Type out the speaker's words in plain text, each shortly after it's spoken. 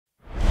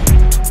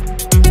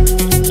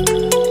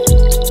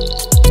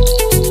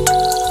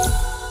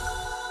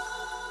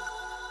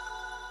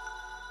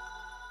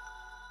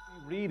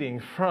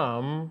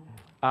from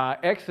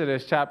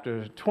Exodus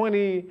chapter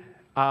 20,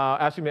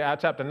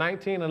 chapter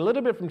 19, and a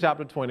little bit from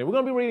chapter 20. We're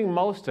going to be reading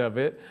most of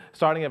it,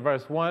 starting at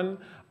verse 1,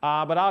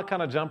 but I'll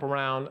kind of jump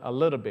around a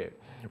little bit.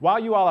 While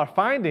you all are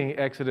finding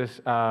Exodus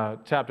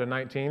chapter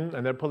 19,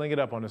 and they're pulling it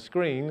up on the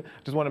screen,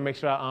 just want to make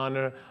sure I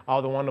honor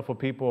all the wonderful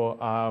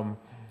people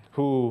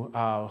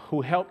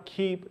who helped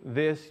keep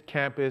this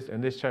campus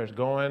and this church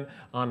going.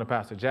 Honor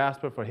Pastor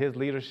Jasper for his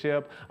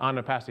leadership.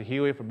 Honor Pastor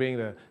Huey for being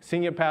the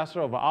senior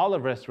pastor over all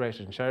of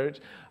Restoration Church.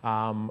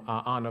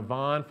 Honor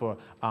Vaughn for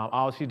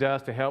all she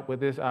does to help with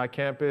this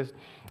campus.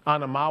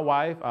 Honor my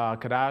wife,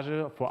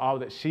 Kadaja, for all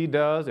that she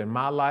does in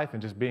my life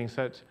and just being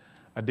such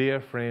a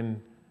dear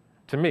friend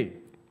to me.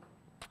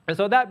 And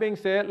so that being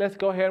said, let's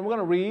go ahead and we're going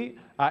to read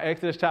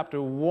Exodus chapter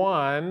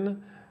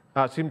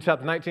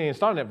 19,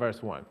 starting at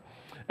verse 1.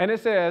 And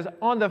it says,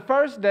 on the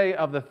first day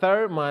of the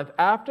third month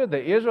after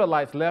the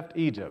Israelites left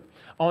Egypt,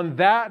 on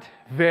that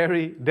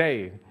very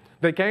day,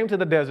 they came to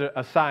the desert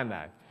of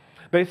Sinai.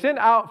 They sent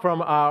out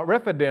from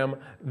Rephidim.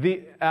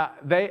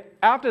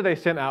 After they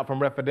sent out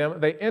from Rephidim,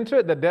 they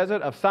entered the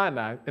desert of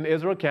Sinai, and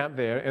Israel camped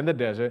there in the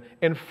desert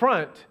in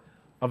front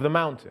of the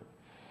mountain.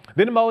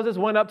 Then Moses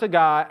went up to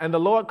God, and the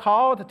Lord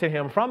called to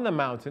him from the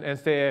mountain and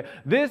said,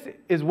 this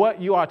is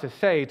what you are to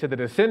say to the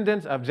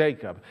descendants of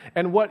Jacob,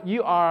 and what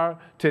you are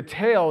to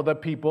tell the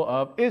people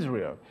of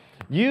Israel.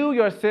 You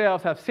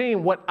yourselves have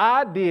seen what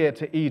I did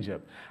to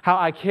Egypt, how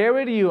I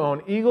carried you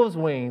on eagle's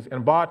wings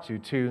and brought you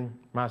to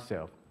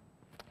myself.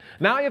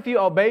 Now, if you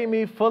obey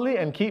me fully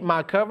and keep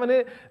my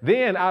covenant,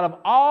 then out of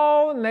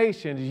all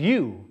nations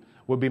you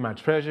will be my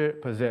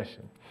treasured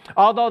possession.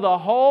 Although the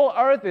whole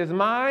earth is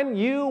mine,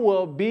 you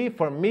will be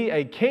for me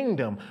a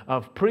kingdom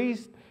of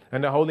priests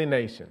and a holy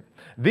nation.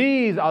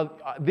 These are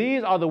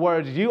the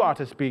words you are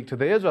to speak to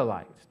the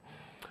Israelites.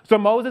 So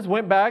Moses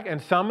went back and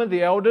summoned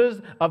the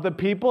elders of the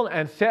people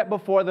and set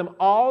before them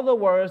all the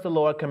words the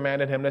Lord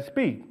commanded him to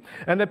speak.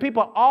 And the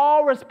people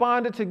all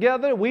responded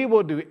together, we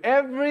will do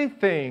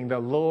everything the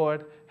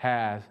Lord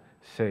has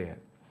said.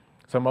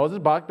 So Moses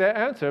brought their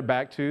answer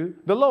back to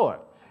the Lord.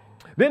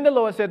 Then the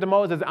Lord said to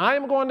Moses, I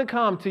am going to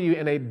come to you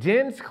in a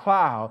dense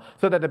cloud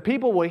so that the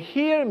people will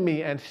hear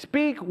me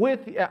speaking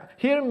with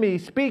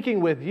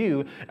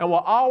you and will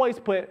always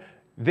put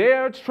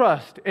their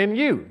trust in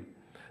you.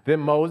 Then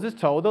Moses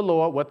told the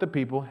Lord what the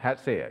people had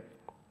said.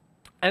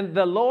 And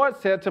the Lord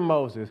said to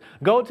Moses,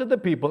 go to the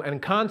people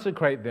and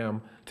consecrate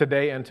them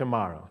today and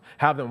tomorrow.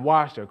 Have them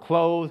wash their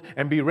clothes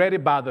and be ready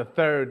by the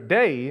third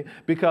day,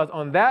 because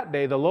on that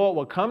day the Lord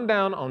will come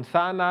down on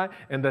Sinai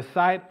in the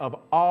sight of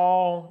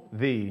all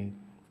the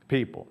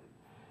people.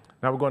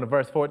 Now we're going to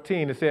verse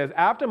 14. It says,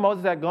 after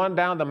Moses had gone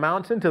down the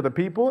mountain to the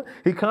people,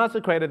 he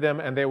consecrated them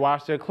and they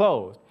washed their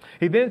clothes.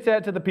 He then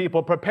said to the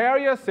people, prepare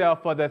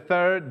yourself for the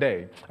third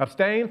day.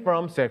 Abstain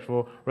from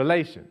sexual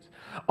relations.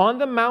 On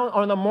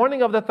the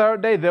morning of the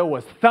third day, there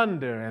was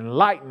thunder and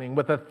lightning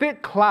with a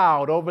thick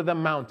cloud over the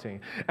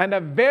mountain and a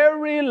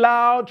very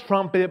loud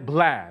trumpet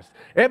blast.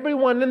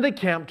 Everyone in the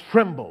camp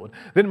trembled.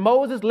 Then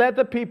Moses led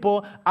the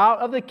people out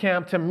of the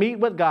camp to meet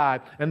with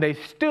God, and they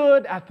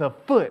stood at the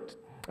foot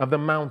of the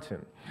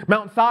mountain.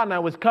 Mount Sinai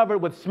was covered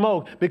with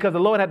smoke because the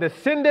Lord had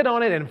descended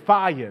on it in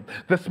fire.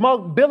 The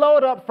smoke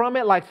billowed up from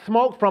it like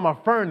smoke from a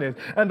furnace,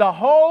 and the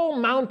whole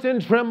mountain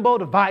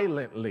trembled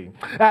violently.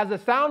 As the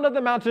sound of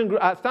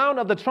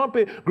the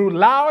trumpet grew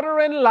louder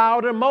and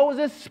louder,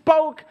 Moses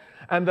spoke,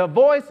 and the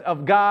voice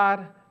of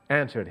God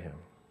answered him.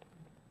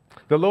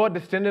 The Lord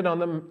descended on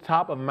the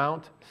top of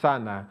Mount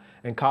Sinai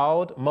and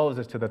called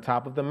Moses to the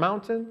top of the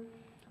mountain,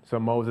 so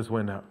Moses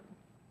went up.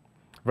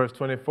 Verse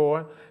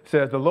 24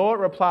 says, the Lord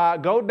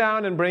replied, go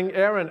down and bring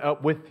Aaron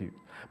up with you.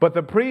 But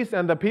the priests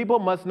and the people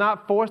must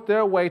not force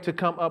their way to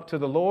come up to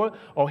the Lord,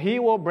 or he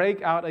will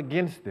break out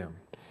against them.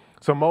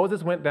 So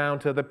Moses went down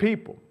to the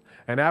people.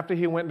 And after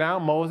he went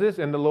down, Moses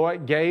and the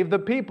Lord gave the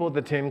people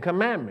the 10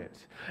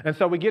 commandments. And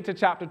so we get to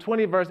chapter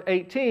 20, verse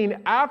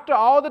 18. After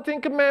all the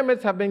 10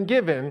 commandments have been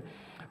given,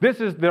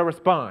 this is their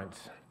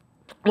response.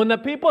 When the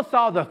people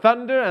saw the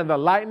thunder and the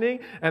lightning,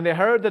 and they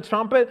heard the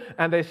trumpet,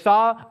 and they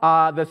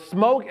saw the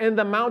smoke in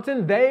the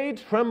mountain, they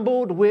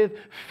trembled with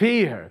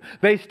fear.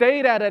 They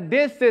stayed at a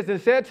distance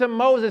and said to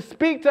Moses,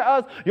 speak to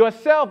us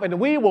yourself, and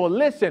we will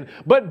listen.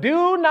 But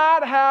do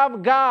not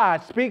have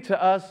God speak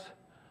to us,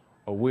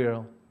 or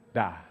we'll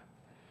die.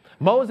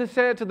 Moses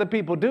said to the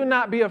people, do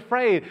not be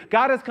afraid.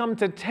 God has come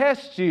to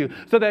test you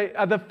so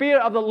that the fear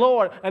of the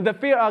Lord and the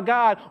fear of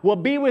God will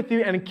be with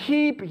you and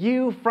keep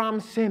you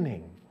from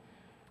sinning.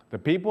 The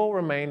people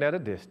remained at a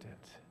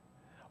distance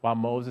while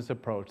Moses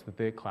approached the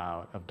thick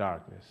cloud of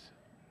darkness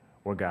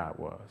where God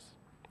was.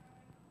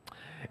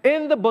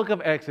 In the book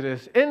of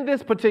Exodus, in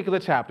this particular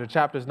chapter,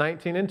 chapters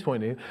 19 and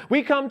 20,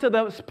 we come to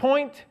this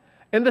point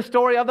in the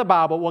story of the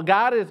Bible where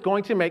God is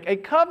going to make a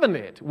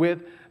covenant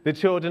with the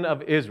children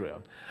of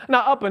Israel.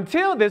 Now, up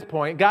until this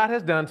point, God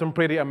has done some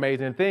pretty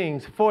amazing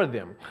things for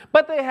them,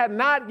 but they had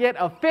not yet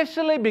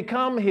officially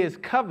become his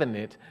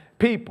covenant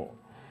people.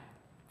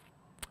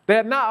 They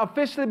had now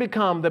officially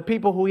become the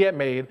people who he had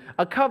made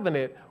a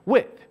covenant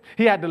with.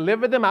 He had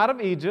delivered them out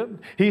of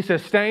Egypt. He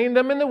sustained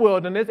them in the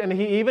wilderness, and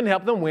he even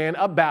helped them win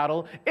a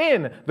battle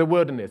in the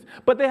wilderness.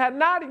 But they had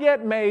not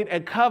yet made a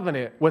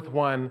covenant with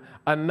one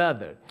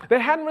another. They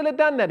hadn't really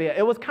done that yet.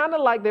 It was kind of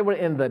like they were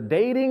in the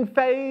dating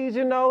phase,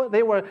 you know.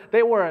 They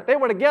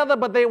were together,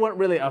 but they weren't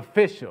really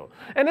official.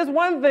 And it's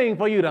one thing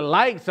for you to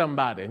like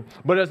somebody,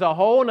 but it's a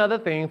whole other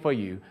thing for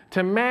you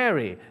to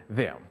marry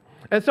them.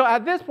 And so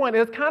at this point,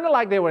 it's kind of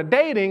like they were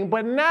dating,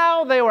 but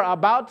now they were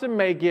about to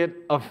make it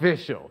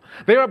official.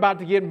 They were about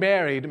to get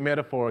married,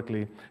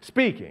 metaphorically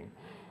speaking.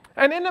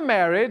 And in the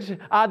marriage,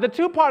 the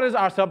two parties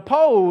are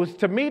supposed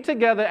to meet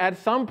together at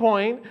some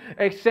point,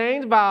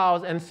 exchange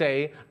vows, and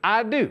say,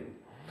 I do.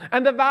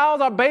 And the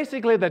vows are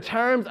basically the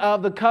terms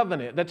of the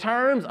covenant, the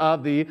terms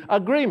of the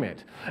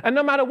agreement. And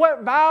no matter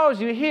what vows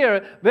you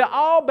hear, they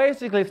all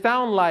basically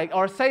sound like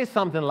or say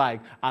something like,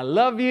 I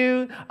love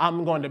you,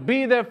 I'm going to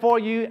be there for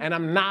you, and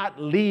I'm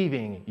not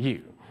leaving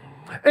you.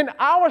 In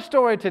our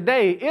story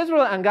today,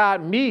 Israel and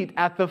God meet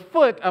at the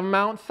foot of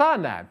Mount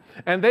Sinai,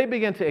 and they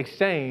begin to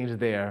exchange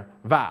their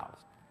vows.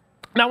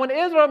 Now, when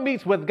Israel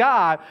meets with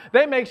God,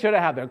 they make sure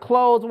to have their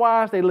clothes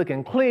washed, they're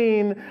looking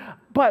clean.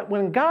 But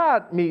when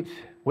God meets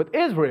with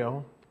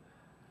Israel,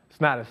 it's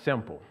not as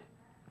simple.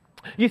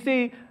 You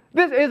see,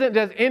 this isn't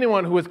just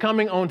anyone who is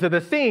coming onto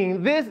the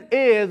scene. This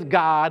is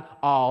God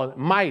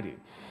Almighty.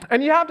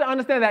 And you have to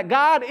understand that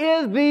God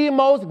is the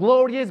most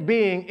glorious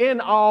being in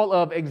all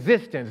of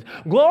existence.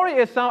 Glory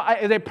is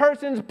a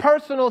person's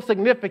personal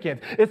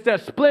significance. It's their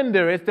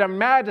splendor. It's their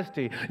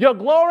majesty. Your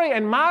glory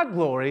and my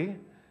glory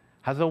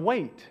has a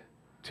weight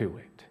to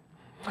it.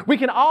 We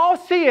can all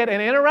see it and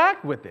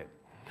interact with it.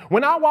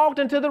 When I walked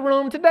into the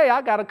room today,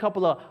 I got a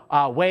couple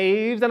of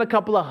waves and a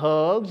couple of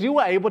hugs. You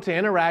were able to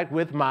interact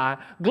with my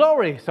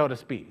glory, so to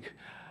speak.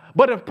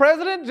 But if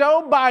President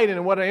Joe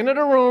Biden were to enter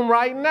the room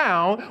right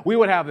now, we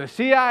would have the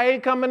CIA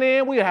coming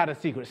in, we would have the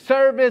Secret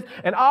Service,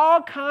 and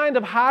all kinds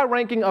of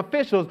high-ranking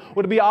officials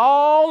would be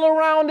all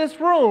around this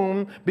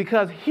room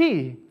because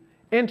he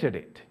entered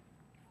it.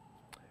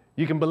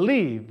 You can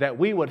believe that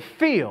we would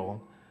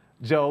feel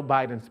Joe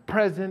Biden's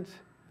presence,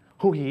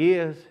 who he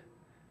is,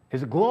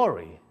 his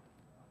glory,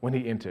 when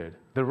he entered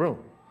the room.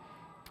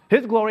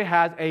 His glory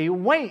has a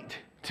weight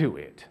to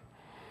it.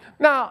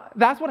 Now,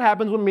 that's what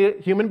happens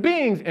when human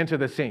beings enter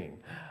the scene.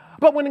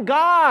 But when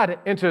God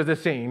enters the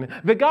scene,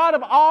 the God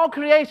of all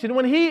creation,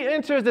 when he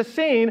enters the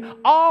scene,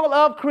 all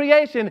of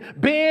creation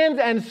bends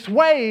and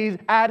sways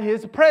at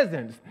his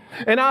presence.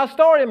 In our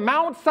story,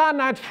 Mount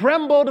Sinai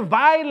trembled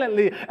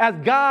violently as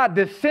God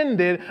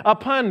descended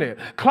upon it.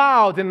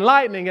 Clouds and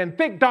lightning and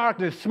thick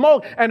darkness,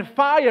 smoke and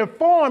fire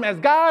form as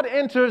God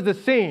enters the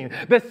scene.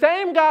 The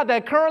same God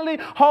that currently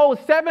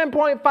holds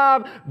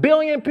 7.5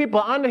 billion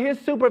people under his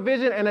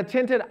supervision and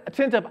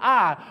attentive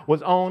eye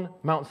was on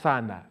Mount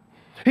Sinai.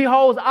 He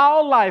holds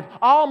all life,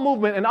 all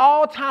movement, and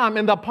all time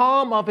in the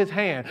palm of his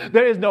hand.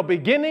 There is no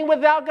beginning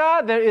without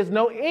God. There is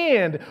no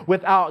end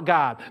without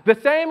God. The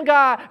same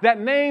God that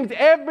names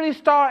every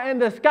star in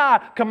the sky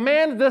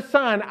commands the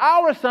sun,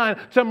 our sun,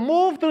 to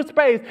move through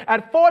space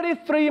at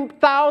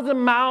 43,000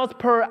 miles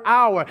per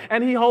hour.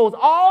 And he holds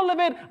all of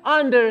it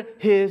under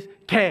his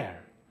care.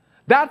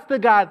 That's the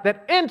God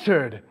that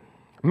entered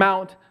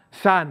Mount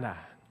Sinai.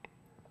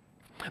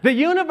 The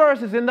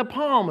universe is in the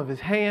palm of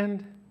his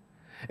hand.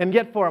 And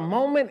yet for a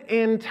moment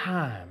in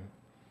time,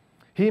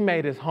 he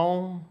made his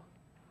home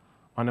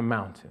on a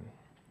mountain.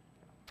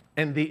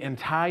 And the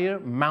entire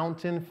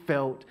mountain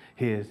felt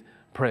his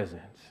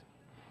presence.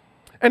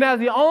 And as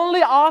the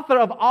only author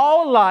of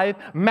all life,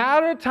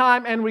 matter,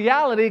 time, and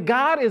reality,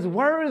 God is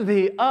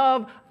worthy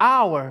of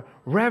our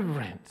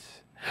reverence.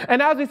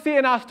 And as we see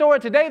in our story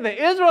today, the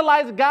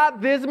Israelites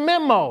got this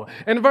memo.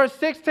 In verse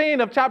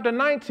 16 of chapter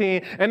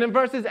 19 and in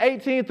verses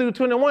 18 through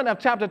 21 of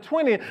chapter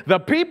 20, the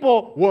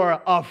people were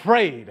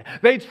afraid.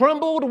 They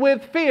trembled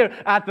with fear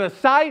at the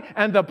sight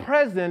and the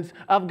presence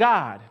of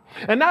God.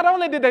 And not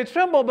only did they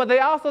tremble, but they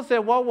also said,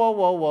 whoa, whoa,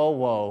 whoa, whoa,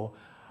 whoa.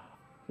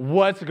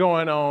 What's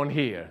going on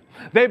here?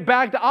 They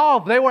backed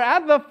off. They were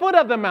at the foot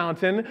of the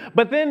mountain,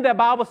 but then the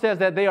Bible says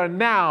that they are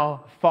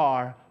now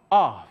far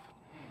off.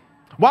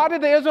 Why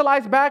did the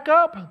Israelites back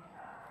up?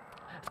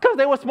 It's because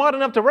they were smart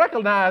enough to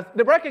recognize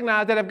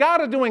that if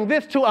God is doing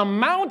this to a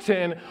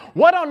mountain,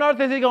 what on earth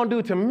is he going to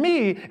do to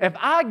me if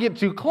I get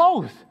too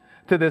close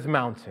to this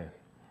mountain?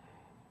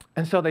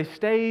 And so they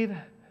stayed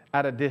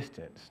at a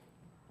distance.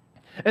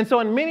 And so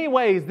in many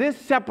ways, this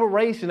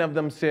separation of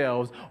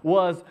themselves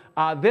was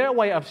their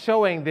way of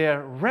showing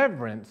their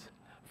reverence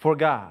for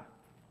God.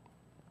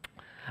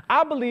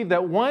 I believe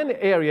that one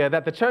area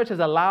that the church has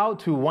allowed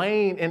to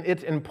wane in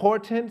its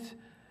importance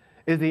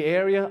is the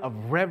area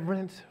of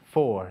reverence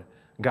for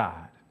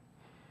God.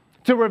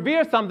 To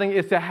revere something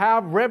is to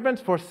have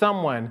reverence for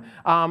someone.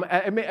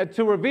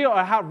 To revere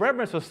or have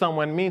reverence for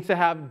someone means to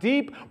have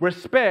deep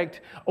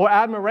respect or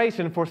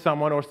admiration for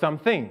someone or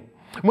something.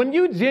 When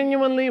you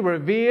genuinely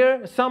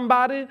revere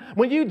somebody,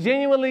 when you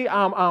genuinely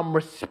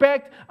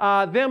respect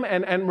them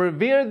and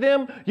revere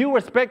them, you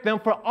respect them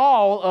for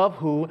all of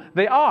who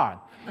they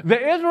are.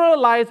 The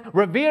Israelites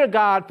revered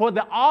God for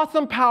the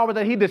awesome power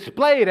that he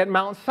displayed at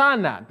Mount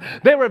Sinai.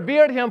 They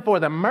revered him for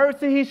the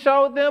mercy he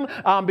showed them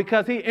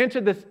because he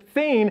entered the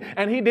scene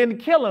and he didn't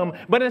kill them,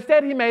 but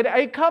instead he made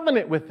a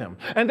covenant with them.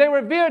 And they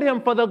revered him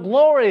for the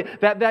glory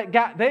that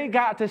they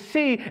got to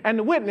see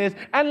and witness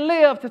and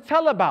live to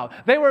tell about.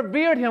 They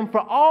revered him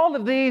for all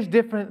of these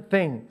different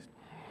things.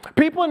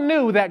 People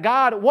knew that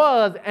God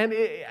was and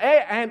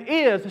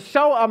is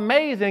so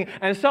amazing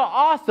and so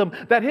awesome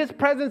that his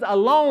presence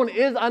alone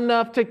is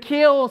enough to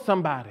kill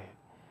somebody.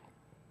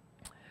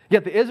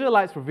 Yet the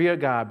Israelites revered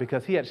God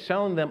because he had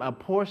shown them a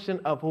portion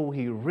of who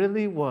he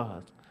really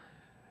was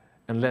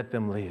and let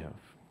them live.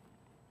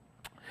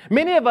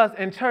 Many of us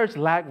in church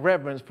lack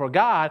reverence for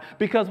God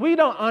because we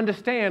don't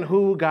understand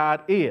who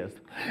God is.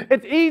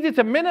 It's easy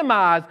to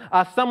minimize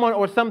someone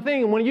or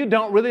something when you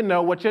don't really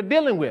know what you're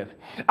dealing with.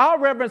 Our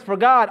reverence for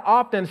God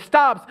often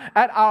stops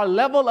at our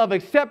level of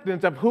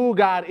acceptance of who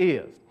God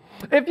is.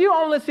 If you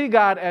only see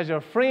God as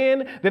your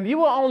friend, then you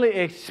will only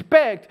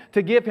expect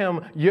to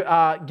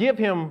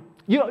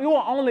you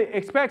will only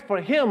expect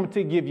for him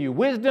to give you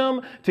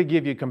wisdom, to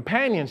give you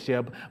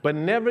companionship, but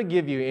never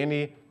give you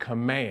any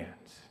commands.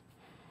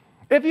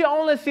 If you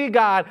only see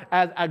God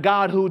as a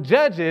God who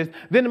judges,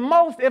 then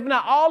most, if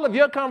not all, of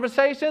your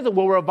conversations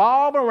will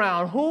revolve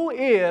around who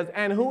is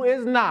and who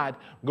is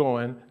not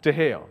going to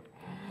hell.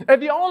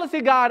 If you only see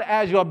God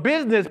as your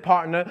business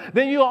partner,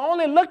 then you'll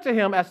only look to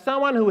him as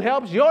someone who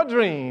helps your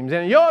dreams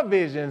and your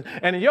visions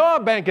and your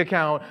bank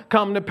account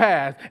come to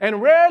pass, and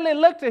rarely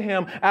look to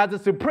him as the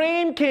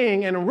supreme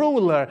king and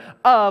ruler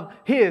of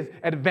his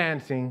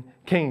advancing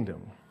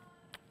kingdom.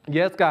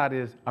 Yes, God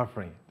is our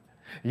friend.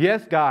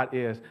 Yes, God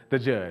is the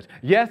judge.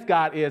 Yes,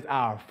 God is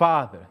our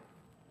Father.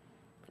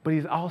 But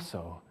he's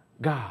also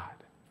God,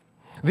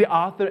 the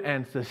author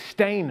and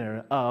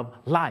sustainer of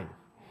life.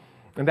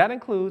 And that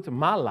includes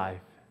my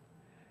life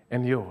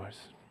and yours.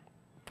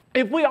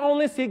 If we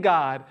only see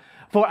God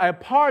for a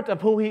part of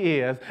who he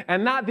is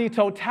and not the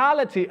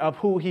totality of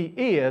who he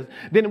is,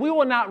 then we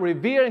will not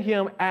revere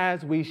him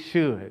as we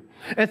should.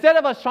 Instead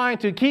of us trying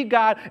to keep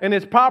God in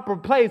his proper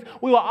place,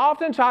 we will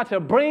often try to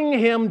bring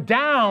him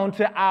down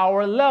to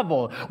our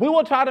level. We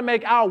will try to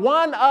make our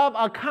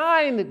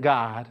one-of-a-kind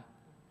God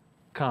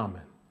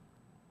common.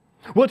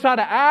 We'll try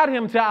to add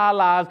him to our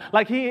lives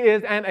like he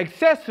is an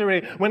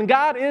accessory when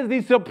God is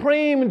the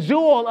supreme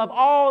jewel of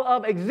all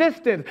of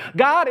existence.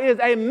 God is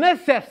a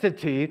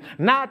necessity,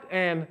 not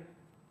an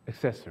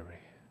accessory.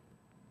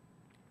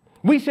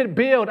 We should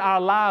build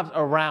our lives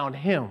around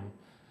him,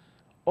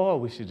 or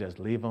we should just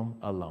leave him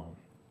alone.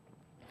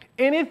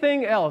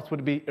 Anything else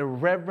would be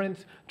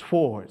irreverence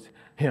towards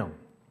him.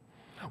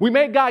 We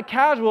make God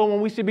casual when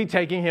we should be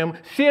taking him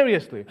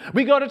seriously.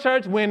 We go to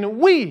church when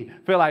we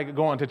feel like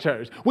going to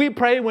church. We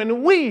pray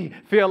when we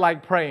feel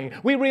like praying.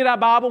 We read our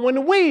Bible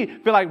when we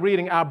feel like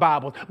reading our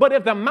Bibles. But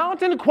if the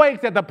mountain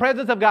quakes at the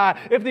presence of God,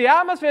 if the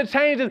atmosphere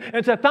changes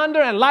into thunder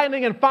and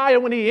lightning and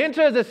fire when he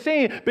enters the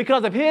scene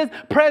because of his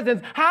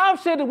presence, how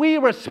should we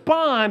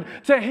respond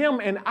to him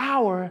in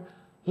our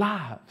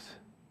lives?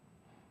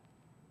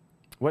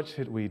 What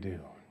should we do?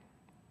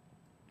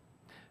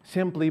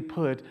 Simply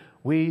put,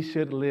 we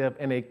should live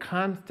in a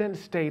constant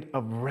state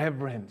of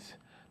reverence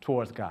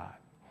towards God.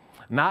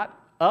 Not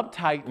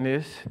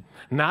uptightness,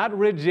 not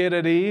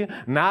rigidity,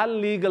 not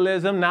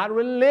legalism, not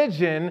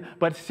religion,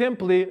 but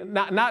simply,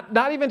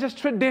 not even just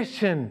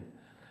tradition.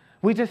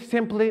 We just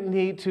simply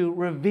need to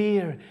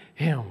revere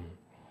him.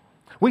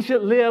 We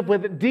should live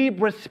with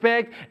deep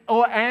respect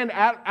and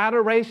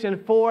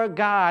adoration for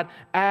God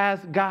as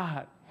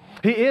God.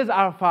 He is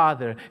our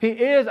Father. He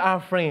is our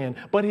friend,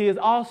 but he is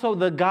also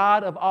the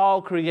God of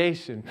all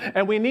creation.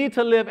 And we need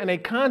to live in a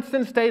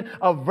constant state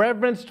of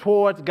reverence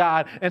towards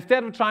God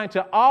instead of trying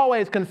to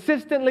always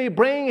consistently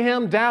bring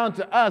him down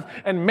to us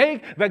and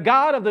make the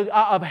God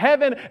of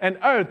heaven and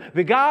earth,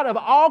 the God of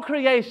all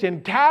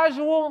creation,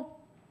 casual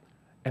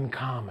and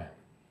common.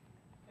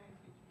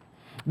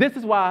 This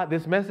is why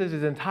this message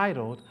is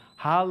entitled,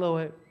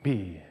 Hallowed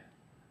Be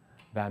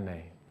Thy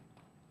Name.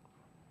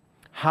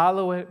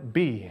 Hallowed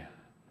be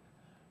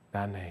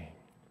thy name.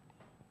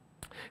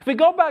 If we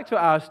go back to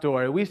our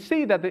story, we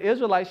see that the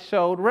Israelites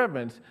showed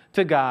reverence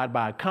to God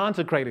by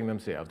consecrating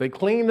themselves. They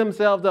cleaned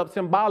themselves up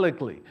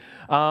symbolically.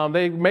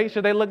 They made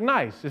sure they looked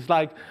nice. It's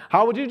like,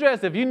 how would you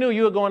dress if you knew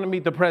you were going to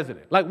meet the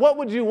president? Like, what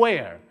would you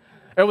wear?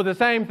 It was the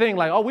same thing,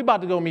 like, oh, we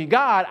about to go meet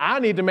God. I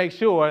need to make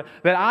sure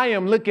that I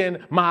am looking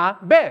my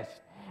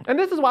best. And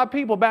this is why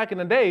people back in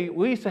the day,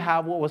 we used to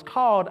have what was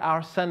called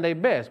our Sunday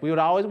best. We would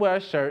always wear a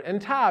shirt and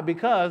tie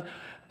because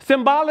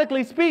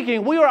symbolically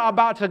speaking, we were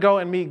about to go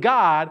and meet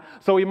God,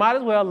 so we might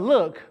as well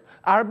look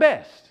our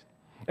best.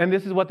 And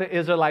this is what the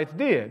Israelites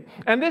did.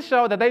 And this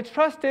showed that they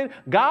trusted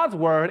God's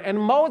word and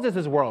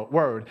Moses'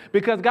 word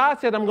because God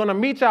said, I'm going to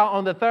meet y'all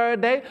on the third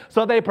day.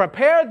 So they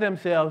prepared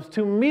themselves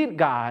to meet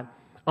God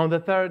on the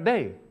third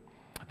day.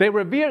 They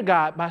revered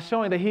God by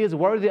showing that he is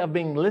worthy of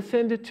being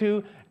listened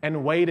to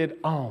and waited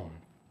on.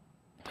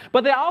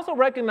 But they also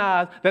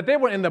recognized that they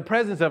were in the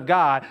presence of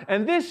God,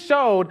 and this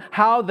showed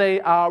how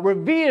they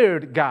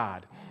revered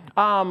God.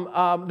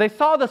 they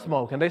saw the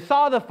smoke and they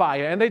saw the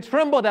fire and they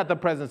trembled at the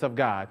presence of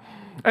God.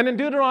 And in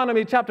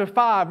Deuteronomy chapter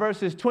 5,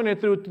 verses 20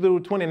 through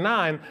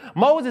 29,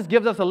 Moses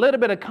gives us a little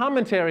bit of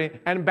commentary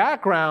and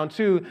background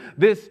to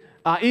this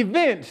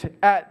event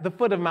at the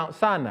foot of Mount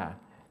Sinai.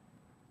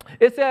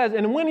 It says,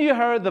 and when you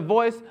heard the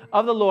voice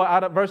of the Lord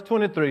out of, verse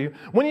 23,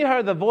 when you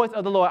heard the voice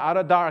of the Lord out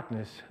of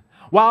darkness,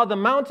 while the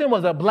mountain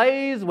was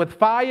ablaze with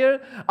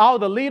fire, all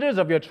the leaders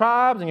of your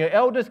tribes and your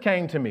elders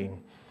came to me.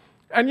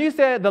 And you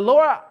said, the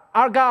Lord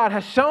our God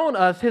has shown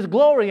us his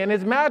glory and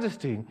his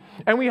majesty,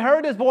 and we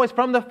heard his voice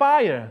from the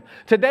fire.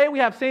 Today we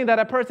have seen that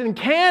a person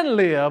can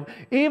live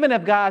even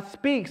if God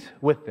speaks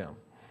with them.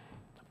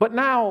 But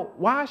now,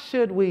 why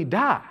should we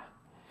die?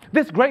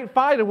 This great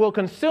fire will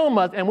consume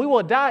us, and we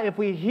will die if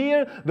we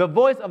hear the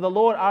voice of the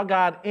Lord our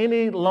God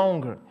any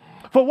longer.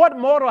 For what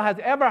mortal has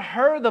ever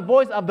heard the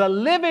voice of the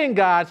living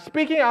God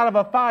speaking out of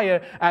a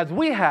fire as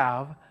we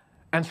have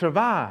and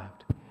survived?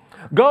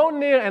 Go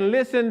near and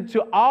listen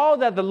to all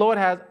that the Lord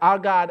our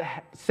God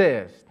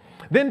says.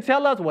 Then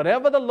tell us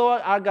whatever the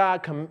Lord our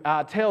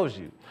God tells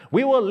you.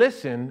 We will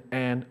listen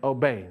and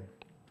obey.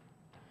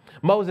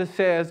 Moses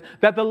says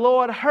that the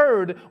Lord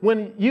heard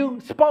when you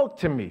spoke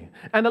to me.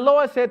 And the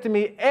Lord said to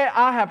me,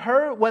 I have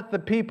heard what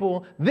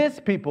this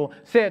people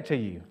said to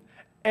you.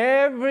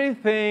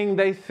 Everything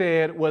they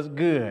said was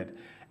good.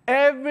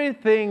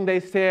 Everything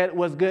they said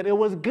was good. It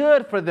was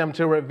good for them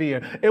to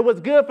revere. It was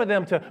good for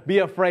them to be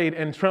afraid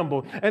and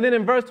tremble. And then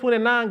in verse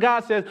 29,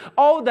 God says,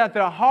 oh, that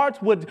their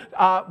hearts would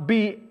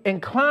be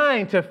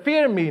inclined to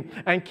fear me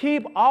and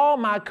keep all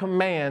my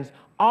commands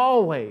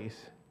always,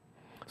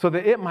 so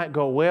that it might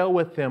go well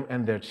with them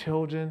and their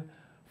children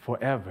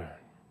forever.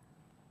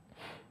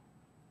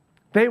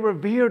 They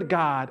revered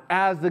God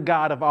as the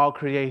God of all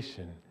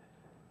creation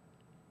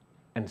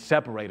and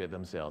separated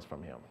themselves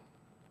from him.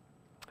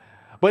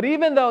 But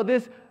even though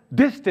this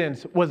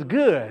distance was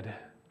good,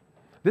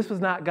 this was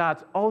not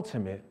God's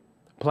ultimate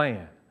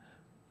plan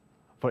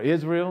for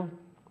Israel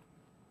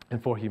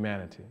and for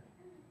humanity.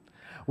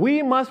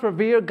 We must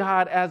revere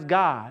God as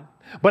God,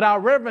 but our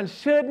reverence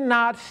should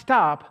not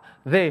stop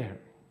there.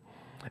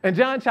 In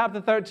John chapter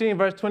 13,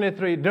 verse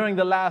 23, during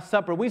the Last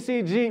Supper, we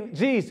see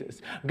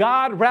Jesus,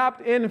 God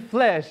wrapped in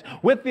flesh,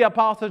 with the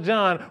Apostle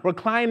John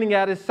reclining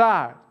at his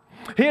side.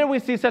 Here we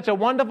see such a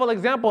wonderful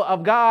example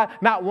of God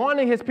not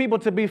wanting his people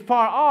to be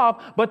far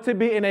off, but to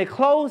be in a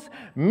close,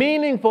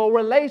 meaningful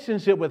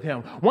relationship with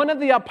him. One of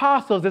the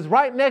apostles is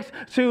right next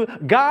to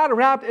God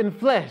wrapped in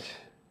flesh,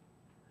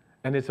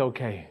 and it's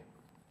okay.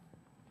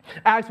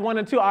 Acts 1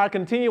 and 2 are a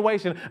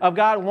continuation of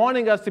God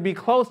wanting us to be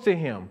close to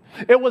him.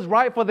 It was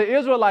right for the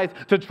Israelites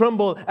to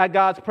tremble at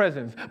God's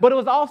presence, but it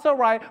was also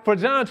right for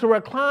John to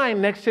recline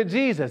next to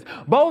Jesus.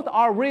 Both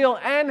are real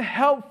and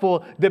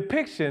helpful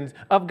depictions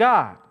of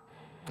God.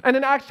 And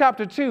in Acts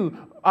chapter 2,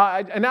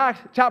 in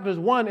Acts chapters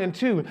 1 and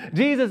 2,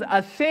 Jesus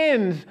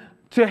ascends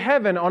to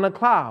heaven on a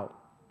cloud.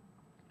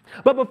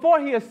 But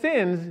before he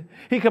ascends,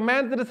 he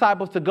commands the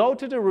disciples to go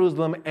to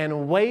Jerusalem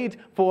and wait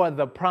for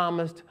the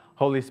promised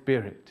Holy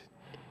Spirit.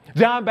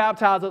 John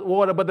baptized with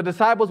water, but the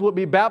disciples would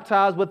be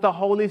baptized with the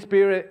Holy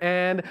Spirit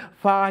and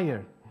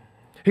fire.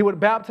 He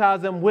would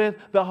baptize them with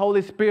the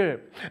Holy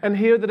Spirit. And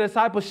here the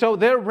disciples show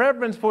their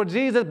reverence for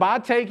Jesus by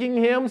taking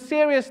him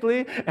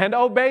seriously and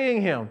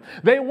obeying him.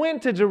 They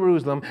went to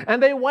Jerusalem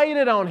and they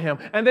waited on him,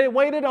 and they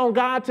waited on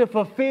God to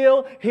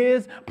fulfill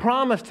his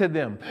promise to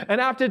them.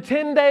 And after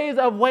 10 days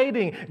of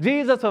waiting,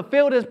 Jesus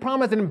fulfilled his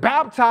promise and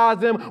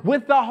baptized them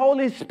with the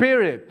Holy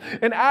Spirit.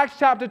 In Acts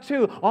chapter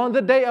 2, on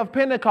the day of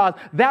Pentecost,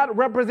 that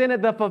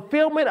represented the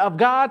fulfillment of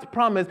God's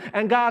promise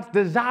and God's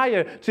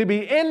desire to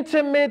be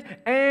intimate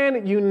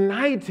and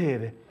united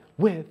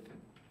with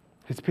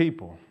his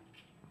people.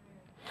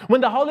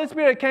 When the Holy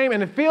Spirit came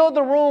and filled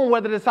the room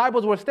where the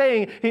disciples were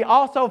staying, he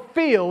also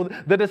filled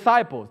the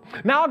disciples.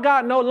 Now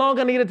God no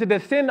longer needed to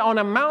descend on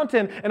a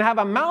mountain and have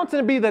a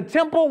mountain be the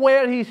temple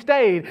where he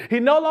stayed. He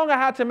no longer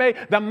had to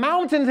make the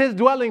mountains his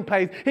dwelling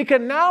place. He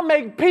could now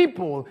make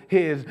people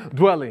his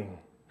dwelling.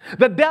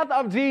 The death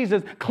of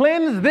Jesus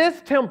cleansed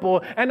this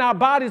temple and our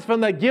bodies from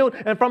the guilt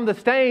and from the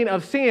stain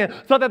of sin,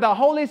 so that the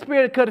Holy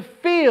Spirit could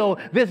fill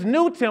this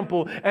new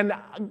temple and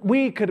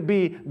we could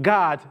be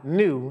God's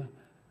new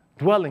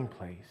dwelling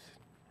place.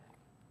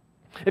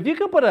 If you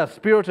could put a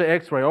spiritual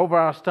x-ray over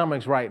our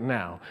stomachs right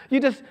now, you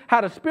just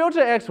had a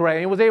spiritual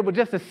x-ray and was able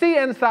just to see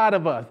inside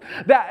of us,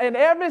 that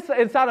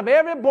inside of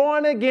every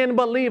born-again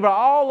believer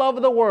all over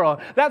the world,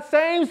 that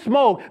same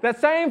smoke,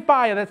 that same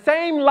fire, that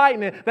same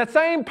lightning, that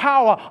same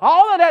power,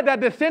 all of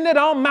that descended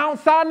on Mount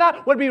Sinai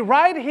would be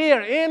right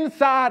here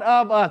inside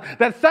of us.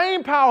 That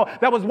same power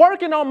that was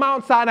working on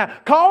Mount Sinai,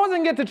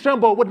 causing it to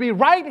tremble, would be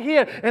right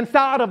here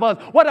inside of us.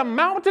 What a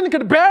mountain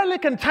could barely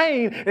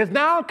contain is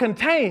now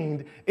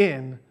contained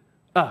in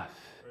us.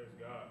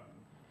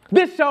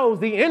 This shows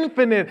the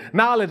infinite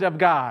knowledge of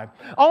God.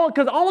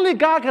 Because only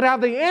God could have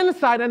the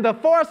insight and the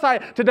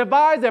foresight to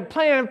devise a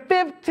plan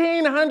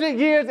 1,500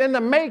 years in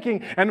the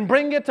making and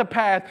bring it to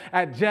pass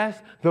at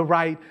just the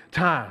right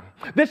time.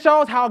 This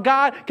shows how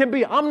God can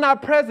be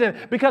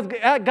omnipresent, because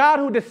God,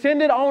 who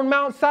descended on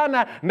Mount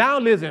Sinai, now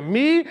lives in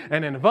me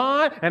and in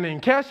Vaughn and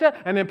in Kesha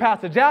and in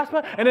Pastor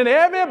Jasper and in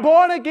every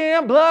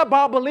born-again,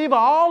 blood-bought believer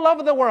all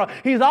over the world.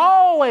 He's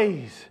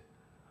always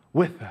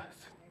with us.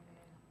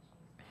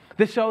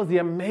 This shows the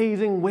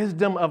amazing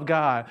wisdom of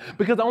God,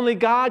 because only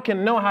God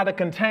can know how to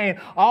contain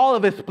all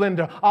of his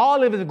splendor,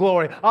 all of his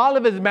glory, all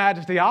of his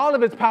majesty, all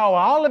of his power,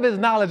 all of his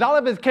knowledge, all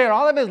of his care,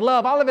 all of his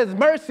love, all of his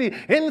mercy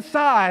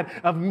inside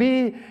of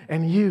me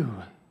and you.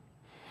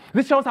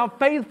 This shows how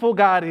faithful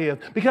God is,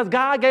 because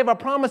God gave a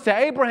promise to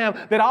Abraham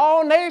that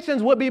all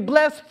nations would be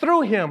blessed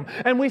through him.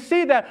 And we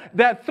see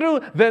that through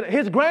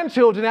his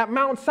grandchildren at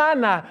Mount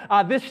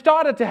Sinai, this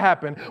started to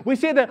happen. We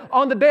see that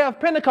on the day of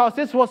Pentecost,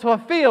 this was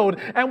fulfilled.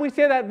 And we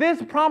see that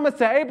this promise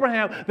to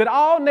Abraham that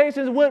all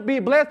nations would be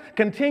blessed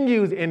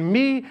continues in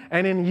me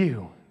and in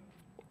you.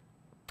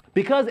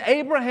 Because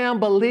Abraham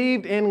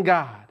believed in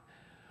God,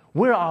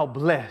 we're all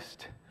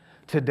blessed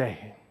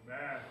today.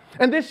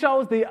 And this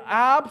shows the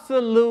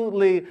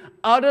absolutely,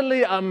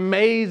 utterly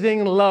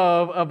amazing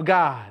love of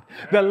God.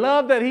 The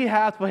love that he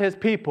has for his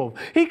people.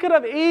 He could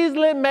have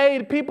easily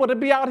made people to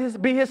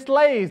be his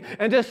slaves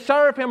and just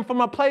serve him from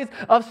a place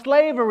of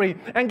slavery.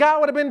 And God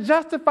would have been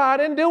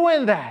justified in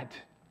doing that.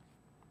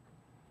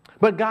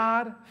 But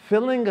God,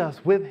 filling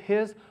us with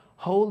his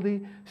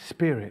Holy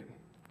Spirit,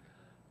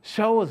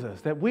 shows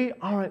us that we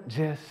aren't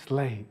just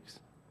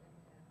slaves.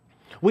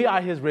 We are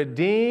his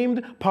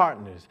redeemed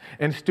partners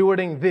in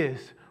stewarding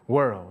this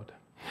world.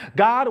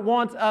 God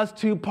wants us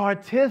to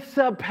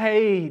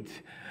participate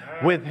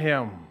with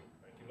him.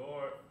 Thank you,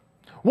 Lord.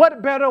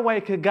 What better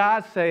way could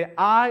God say,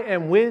 I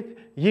am with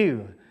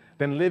you,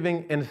 than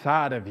living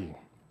inside of you?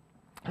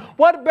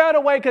 What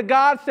better way could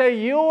God say,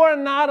 you are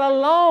not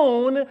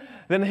alone,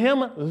 than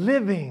him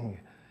living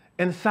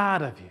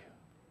inside of you?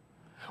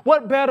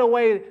 What better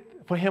way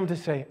for him to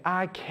say,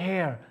 I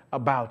care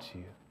about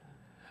you,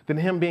 than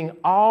him being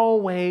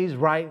always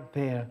right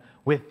there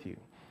with you?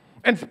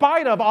 In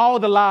spite of all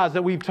the lies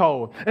that we've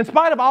told, in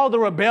spite of all the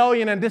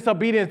rebellion and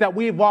disobedience that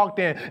we've walked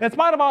in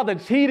spite of all the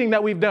cheating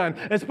that we've done,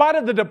 in spite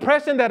of the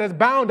depression that has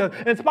bound us,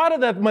 in spite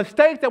of the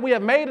mistakes that we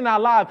have made in our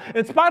lives,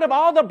 in spite of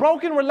all the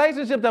broken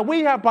relationships that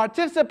we have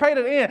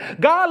participated in,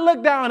 God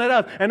looked down at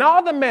us and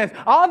all the mess,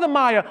 all the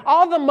mire,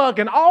 all the muck,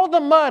 and all the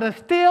mud, and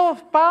still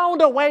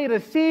found a way to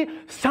see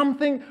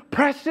something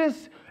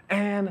precious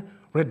and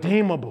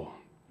redeemable.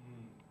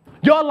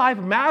 Your life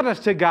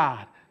matters to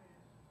God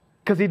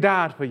because he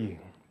died for you.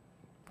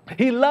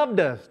 He loved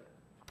us,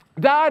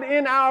 died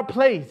in our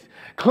place,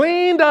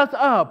 cleaned us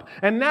up,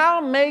 and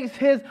now makes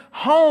his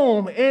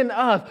home in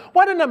us.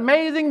 What an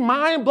amazing,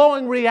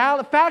 mind-blowing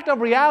fact of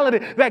reality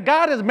that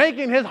God is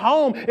making his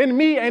home in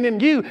me and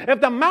in you.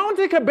 If the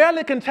mountain could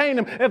barely contain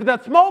him, if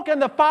the smoke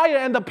and the fire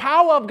and the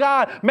power of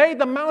God made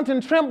the mountain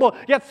tremble,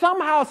 yet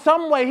somehow,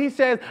 some way, he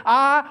says,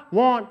 I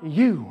want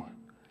you.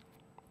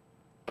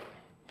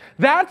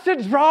 That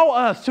should draw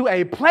us to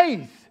a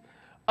place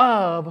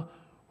of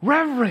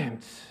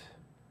reverence.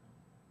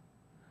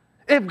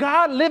 If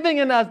God living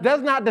in us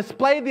does not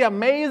display the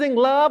amazing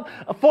love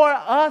for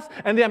us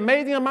and the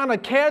amazing amount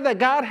of care that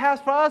God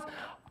has for us,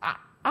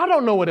 I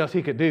don't know what else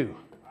he could do.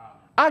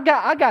 I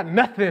got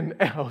nothing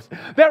else.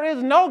 There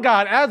is no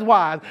God as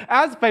wise,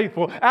 as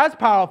faithful, as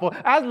powerful,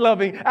 as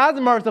loving, as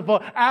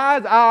merciful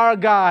as our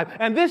God.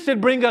 And this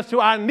should bring us to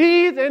our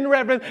knees in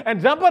reverence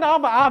and jumping off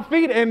of our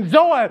feet in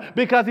joy,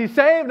 because he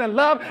saved and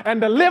loved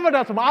and delivered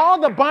us from all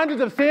the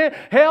bondage of sin,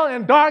 hell,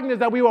 and darkness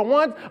that we were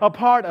once a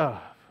part of.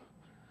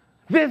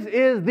 This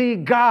is the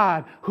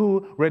God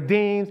who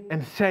redeems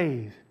and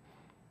saves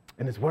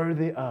and is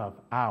worthy of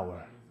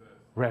our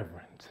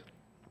reverence.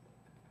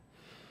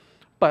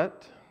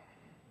 But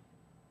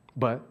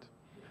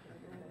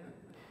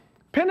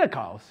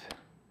Pentecost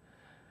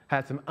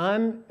had some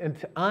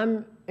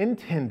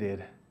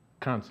unintended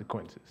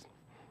consequences.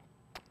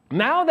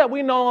 Now that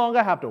we no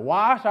longer have to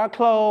wash our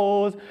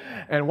clothes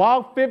and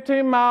walk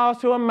 15 miles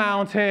to a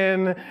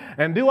mountain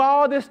and do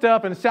all this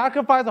stuff and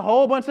sacrifice a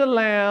whole bunch of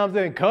lambs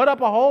and cut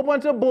up a whole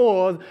bunch of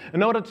bulls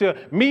in order to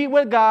meet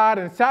with God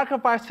and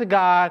sacrifice to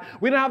God,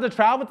 we don't have to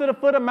travel to the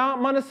foot of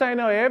Mount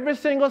Montesano every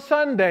single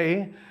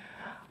Sunday.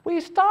 We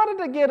started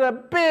to get a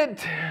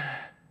bit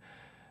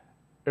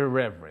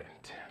irreverent.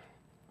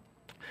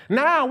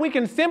 Now we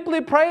can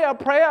simply pray a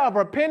prayer of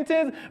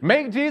repentance,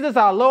 make Jesus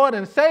our Lord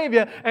and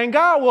Savior, and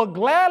God will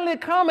gladly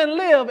come and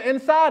live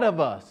inside of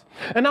us.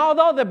 And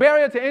although the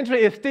barrier to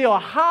entry is still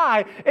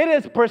high, it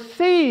is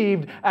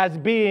perceived as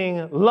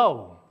being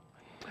low,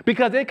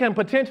 because it can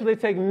potentially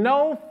take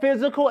no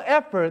physical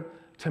effort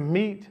to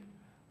meet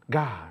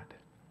God.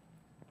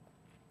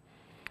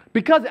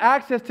 Because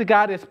access to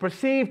God is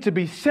perceived to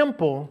be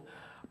simple,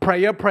 pray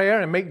your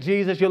prayer and make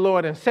Jesus your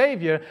Lord and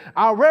Savior,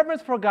 our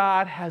reverence for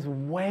God has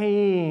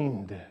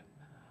waned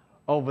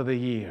over the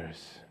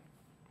years.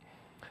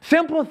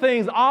 Simple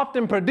things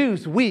often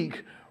produce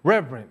weak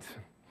reverence.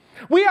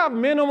 We have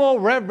minimal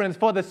reverence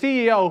for the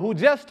CEO who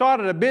just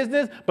started a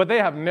business, but they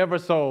have never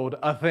sold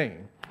a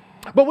thing.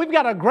 But we've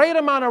got a great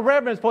amount of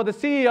reverence for the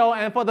CEO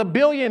and for the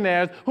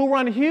billionaires who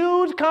run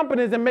huge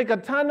companies and make a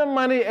ton of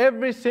money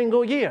every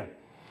single year.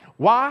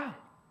 Why?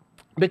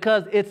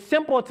 Because it's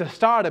simple to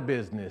start a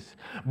business,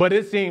 but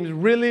it seems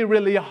really,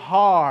 really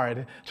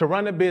hard to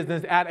run a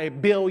business at a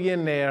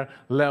billionaire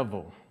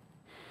level.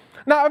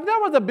 Now, if there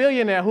was a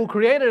billionaire who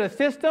created a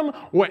system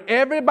where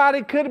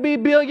everybody could be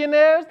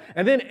billionaires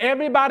and then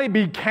everybody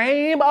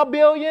became a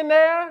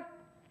billionaire,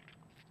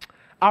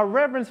 our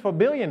reverence for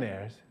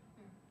billionaires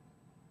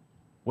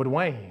would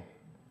wane.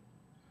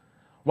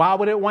 Why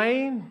would it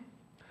wane?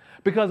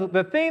 Because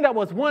the thing that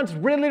was once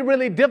really,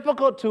 really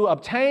difficult to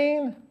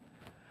obtain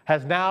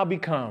has now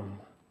become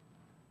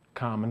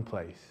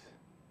commonplace.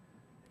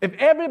 If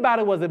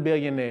everybody was a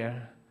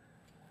billionaire,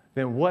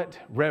 then what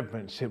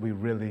reverence should we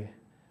really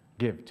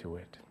give to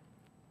it?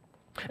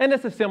 And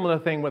it's a similar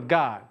thing with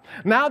God.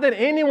 Now that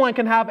anyone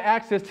can have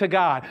access to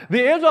God,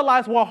 the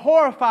Israelites were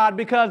horrified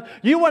because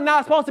you were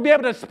not supposed to be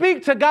able to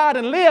speak to God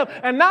and live,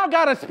 and now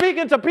God is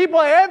speaking to people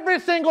every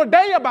single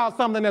day about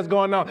something that's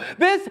going on.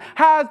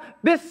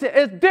 This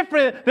is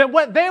different than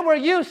what they were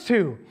used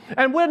to,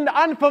 and we're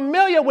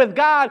unfamiliar with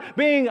God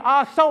being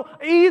so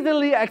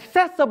easily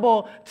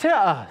accessible to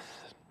us.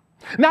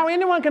 Now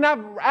anyone can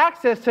have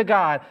access to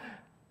God,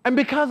 and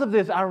because of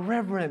this, our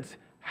reverence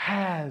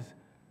has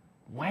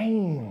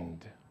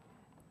waned.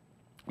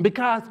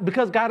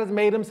 Because God has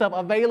made himself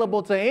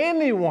available to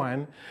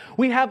anyone,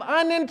 we have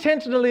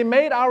unintentionally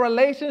made our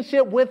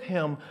relationship with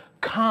him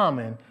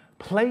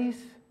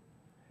commonplace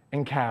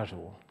and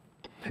casual.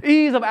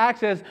 Ease of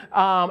access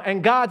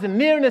and God's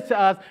nearness to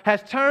us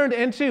has turned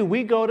into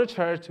we go to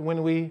church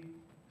when we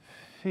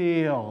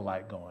feel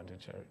like going to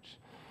church.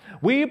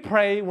 We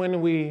pray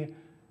when we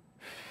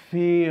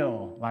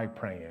feel like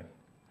praying.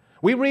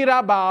 We read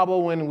our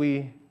Bible when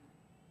we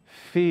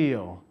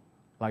feel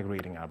like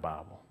reading our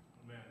Bible,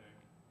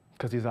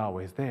 because he's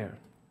always there.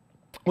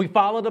 We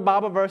follow the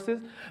Bible verses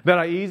that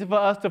are easy for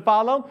us to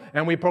follow,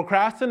 and we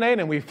procrastinate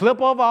and we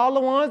flip over all the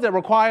ones that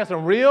require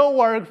some real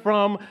work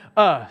from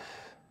us.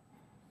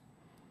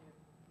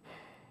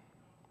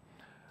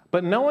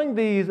 But knowing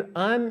these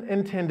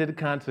unintended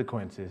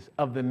consequences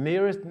of the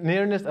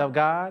nearness of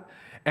God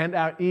and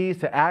our ease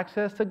to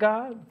access to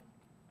God,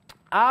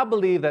 I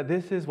believe that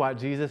this is what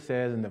Jesus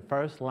says in the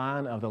first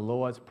line of the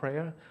Lord's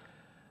Prayer: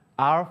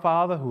 Our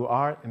Father who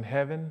art in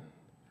heaven,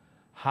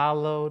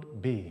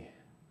 hallowed be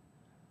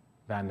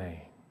thy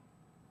name.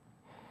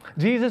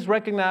 Jesus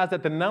recognized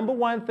that the number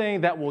one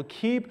thing that will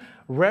keep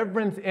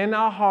reverence in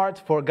our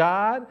hearts for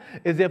God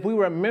is if we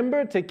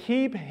remember to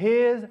keep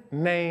his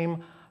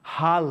name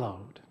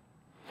hallowed.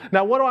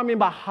 Now, what do I mean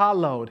by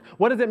hallowed?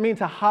 What does it mean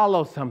to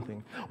hallow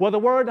something? Well, the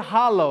word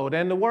hallowed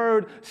and the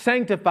word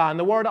sanctify and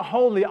the word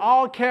holy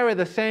all carry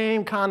the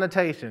same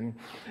connotation.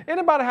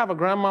 Anybody have a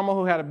grandmama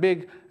who had a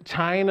big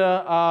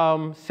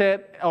china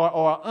set,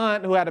 or an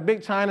aunt who had a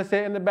big china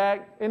set in the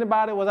back?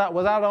 Anybody? Was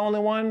I the only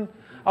one?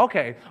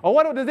 Okay.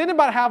 Or does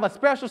anybody have a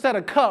special set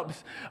of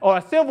cups or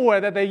a silverware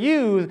that they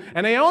use,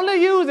 and they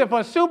only use it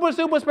for super,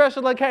 super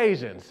special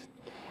occasions?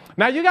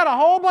 Now, you got a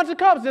whole bunch of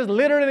cups just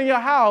littered in your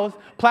house,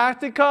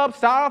 plastic cups,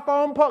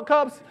 styrofoam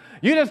cups.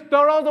 You just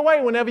throw those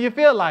away whenever you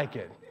feel like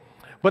it.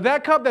 But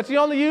that cup that you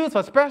only use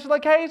for special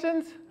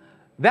occasions,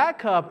 that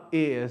cup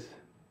is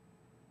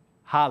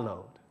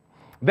hallowed.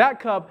 That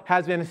cup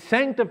has been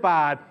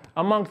sanctified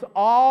amongst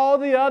all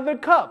the other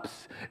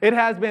cups. It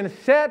has been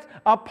set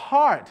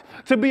apart.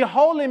 To be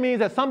holy means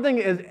that something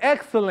is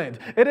excellent.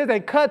 It is a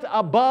cut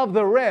above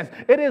the rest.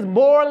 It is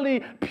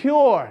morally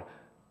pure.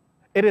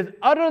 It is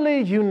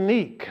utterly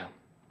unique.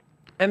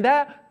 And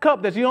that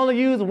cup that you only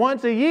use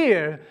once a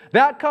year,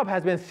 that cup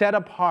has been set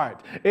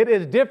apart. It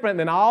is different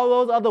than all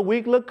those other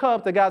weak little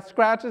cups that got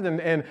scratches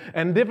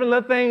and different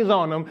little things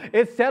on them.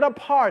 It's set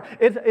apart.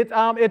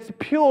 It's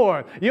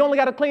pure. You only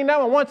got to clean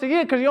that one once a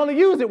year because you only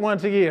use it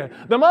once a year.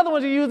 The other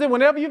ones you use it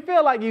whenever you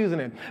feel like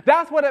using it.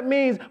 That's what it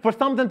means for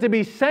something to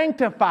be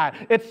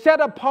sanctified. It's set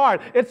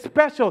apart. It's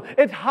special.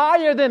 It's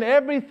higher than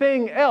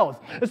everything else.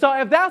 And so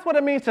if that's what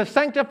it means to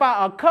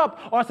sanctify a cup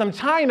or some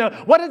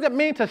china, what does it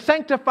mean to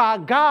sanctify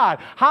God?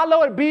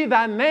 Hallowed be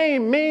thy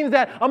name means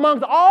that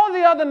amongst all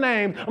the other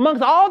names,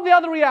 amongst all the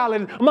other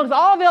realities, amongst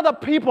all the other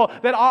people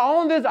that are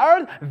on this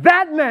earth,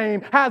 that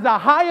name has the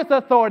highest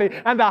authority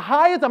and the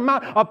highest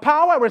amount of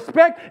power,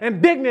 respect,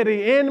 and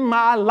dignity in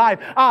my life.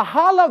 I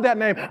hallow that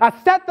name. I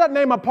set that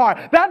name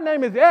apart. That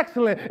name is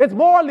excellent. It's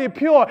morally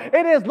pure.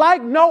 It is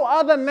like no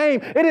other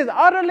name. It is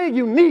utterly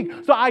unique.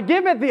 So I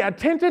give it the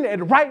attention it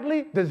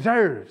rightly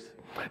deserves.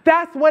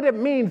 That's what it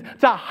means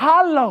to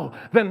hallow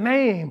the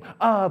name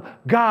of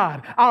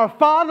God. Our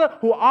Father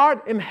who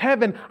art in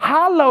heaven,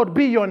 hallowed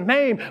be your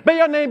name. May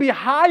your name be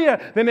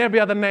higher than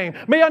every other name.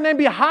 May your name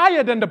be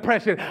higher than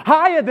depression,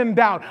 higher than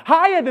doubt,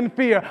 higher than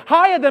fear,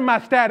 higher than my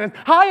status,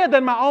 higher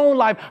than my own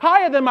life,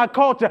 higher than my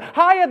culture,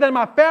 higher than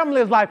my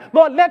family's life.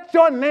 Lord, let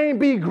your name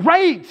be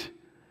great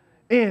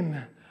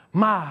in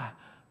my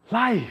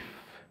life.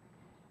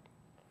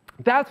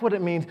 That's what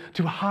it means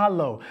to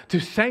hallow, to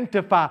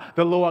sanctify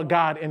the Lord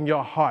God in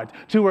your heart,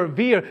 to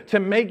revere, to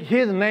make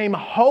his name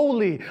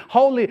holy.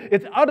 Holy,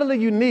 it's utterly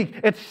unique,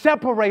 it's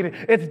separated,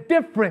 it's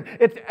different,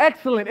 it's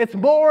excellent, it's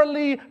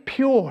morally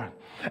pure.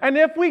 And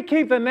if we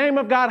keep the name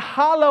of God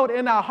hallowed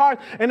in our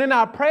hearts and in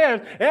our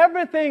prayers,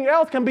 everything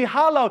else can be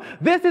hallowed.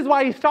 This is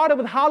why he started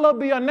with hallowed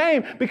be your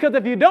name, because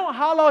if you don't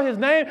hallow his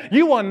name,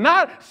 you will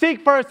not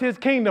seek first his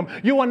kingdom.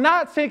 You will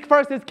not seek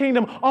first his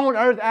kingdom on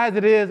earth as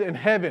it is in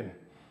heaven.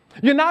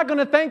 You're not going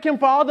to thank him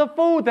for all the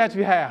food that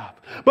you have.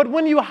 But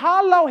when you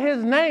hallow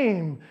his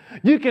name,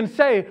 you can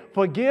say,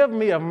 forgive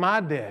me of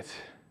my debt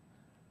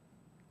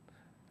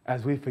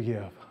as we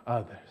forgive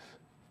others.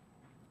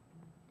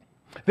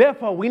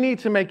 Therefore, we need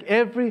to make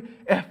every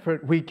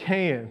effort we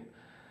can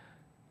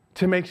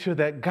to make sure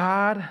that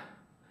God,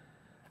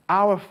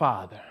 our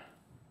Father,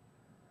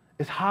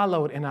 is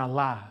hallowed in our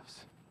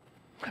lives.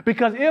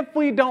 Because if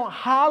we don't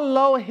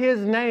hallow his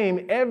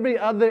name, every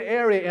other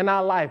area in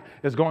our life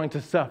is going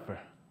to suffer.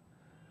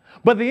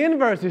 But the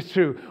inverse is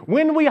true.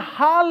 When we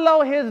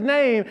hallow his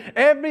name,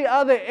 every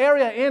other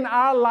area in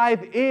our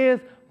life is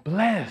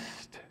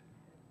blessed.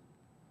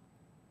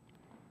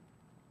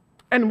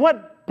 And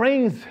what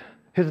brings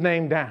his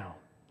name down?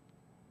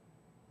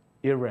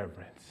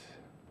 Irreverence,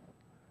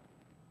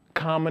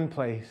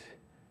 commonplace,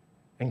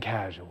 and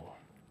casual.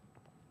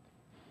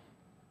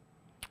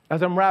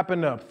 As I'm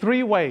wrapping up,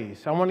 3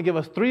 ways. I want to give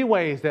us 3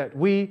 ways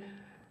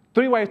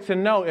to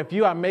know if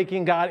you are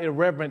making God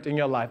irreverent in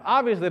your life.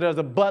 Obviously, there's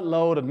a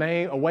buttload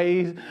of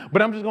ways,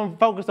 but I'm just going to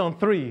focus on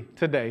 3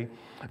 today.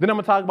 Then I'm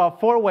going to talk about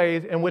 4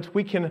 ways in which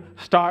we can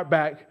start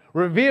back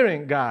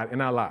revering God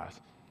in our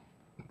lives.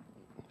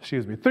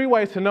 3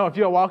 ways to know if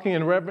you're walking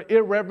in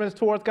irreverence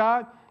towards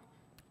God.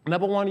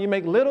 Number 1, you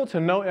make little to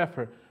no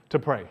effort to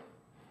pray.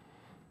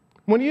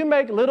 When you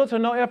make little to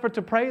no effort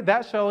to pray,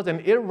 that shows an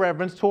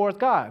irreverence towards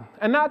God.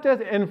 And not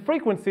just in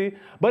frequency,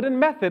 but in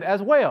method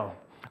as well.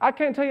 I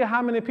can't tell you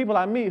how many people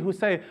I meet who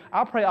say,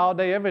 I pray all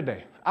day, every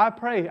day. I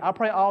pray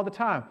all the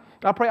time.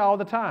 I pray all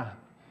the time.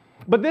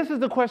 But this is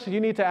the question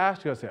you need to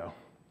ask yourself.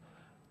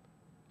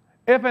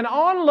 If an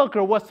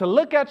onlooker was to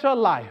look at your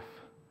life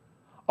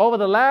over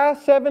the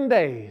last 7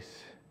 days,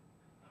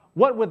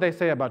 what would they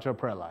say about your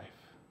prayer life?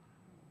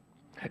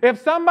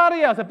 If I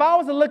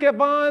was to look at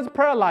Vaughn's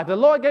prayer life, the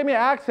Lord gave me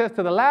access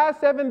to the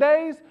last 7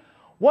 days,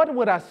 what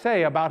would I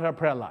say about her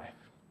prayer life?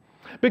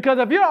 Because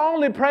if you're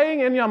only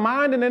praying in your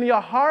mind and in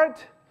your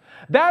heart,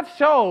 that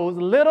shows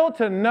little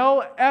to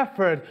no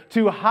effort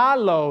to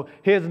hallow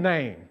his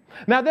name.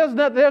 Now,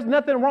 there's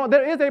nothing wrong.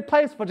 There is a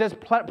place for just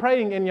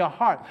praying in your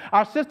heart.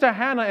 Our sister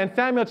Hannah in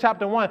Samuel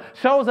chapter 1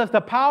 shows us the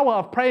power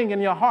of praying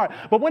in your heart.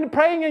 But when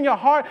praying in your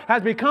heart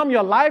has become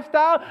your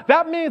lifestyle,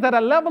 that means that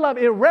a level of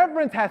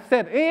irreverence has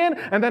set in,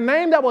 and the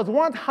name that was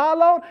once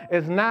hallowed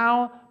is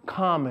now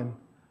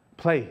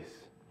commonplace.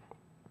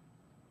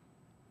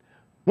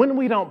 When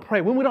we don't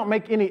pray, when we don't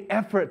make any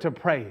effort to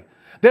pray,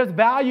 there's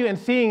value in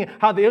seeing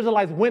how the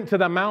Israelites went to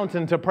the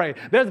mountain to pray.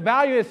 There's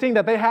value in seeing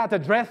that they had to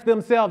dress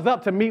themselves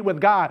up to meet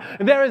with God.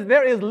 And there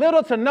is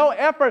little to no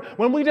effort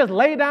when we just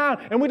lay down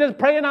and we just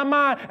pray in our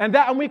mind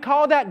and we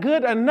call that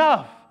good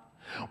enough.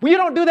 We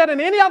don't do that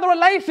in any other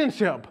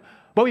relationship,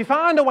 but we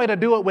find a way to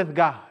do it with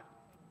God.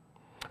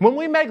 When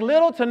we make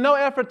little to no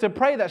effort to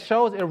pray, that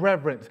shows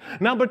irreverence.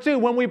 Number 2,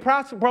 when we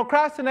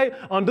procrastinate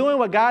on doing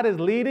what God is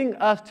leading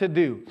us to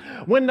do.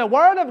 When the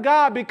word of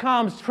God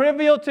becomes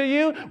trivial to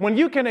you, when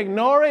you can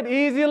ignore it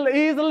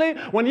easily,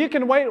 when you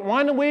can wait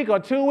 1 week or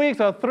 2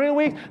 weeks or 3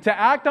 weeks to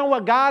act on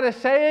what God is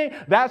saying,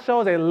 that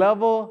shows a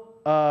level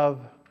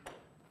of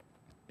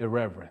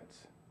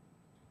irreverence.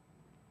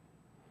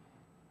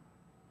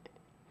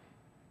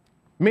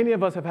 Many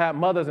of us have had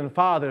mothers and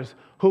fathers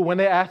who, when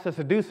they asked us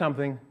to do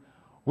something,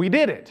 we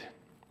did it.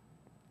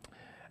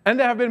 And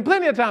there have been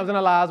plenty of times in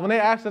our lives when they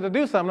asked us to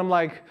do something, I'm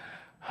like,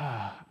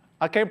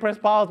 I can't press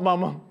pause,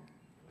 Mama.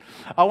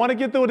 I want to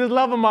get through this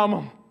level,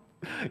 Mama.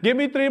 Give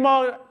me 3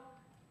 more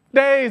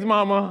days,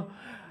 Mama.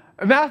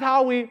 And that's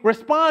how we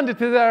responded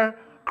to their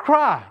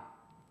cry.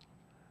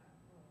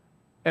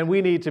 And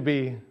we need to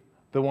be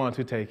the ones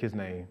who take his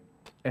name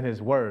and his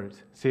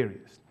words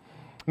serious.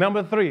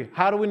 Number 3,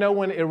 how do we know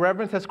when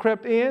irreverence has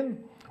crept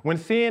in? When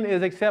sin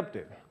is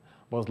accepted.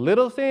 Both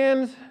little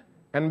sins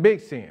and big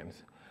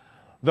sins.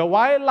 The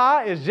white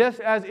lie is just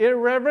as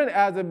irreverent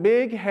as a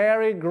big,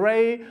 hairy,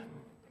 gray,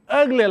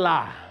 ugly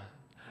lie.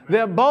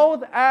 They're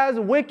both as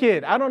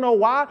wicked. I don't know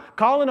why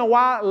calling a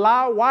white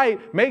lie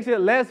white makes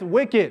it less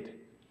wicked.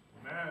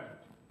 Amen.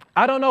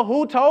 I don't know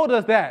who told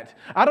us that.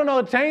 I don't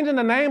know, changing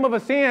the name of a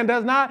sin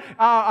does not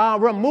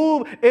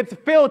remove its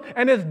filth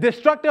and its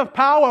destructive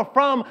power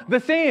from the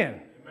sin.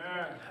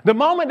 The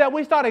moment that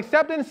we start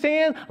accepting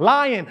sin,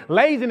 lying,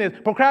 laziness,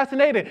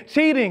 procrastinating,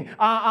 cheating,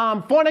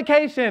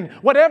 fornication,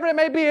 whatever it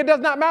may be, it does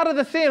not matter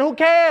the sin. Who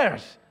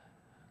cares?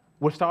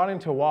 We're starting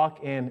to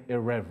walk in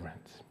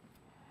irreverence.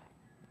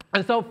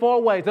 And so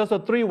 4 ways. Those are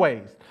 3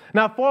 ways.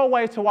 Now 4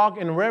 ways to walk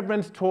in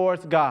reverence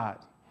towards God.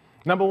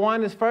 Number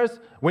 1 is first,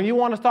 when you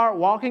want to start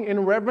walking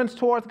in reverence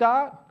towards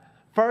God,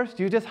 First,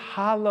 you just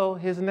hallow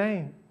his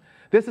name.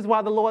 This is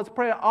why the Lord's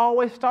Prayer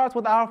always starts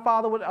with our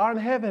Father which art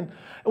in heaven.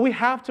 We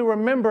have to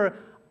remember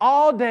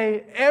all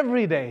day,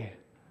 every day,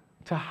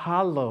 to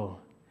hallow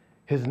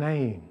his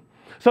name.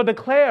 So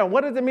declare,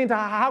 what does it mean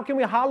how can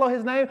we hallow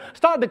his name?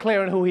 Start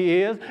declaring who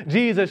he is.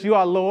 Jesus, you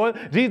are Lord.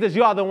 Jesus,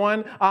 you are the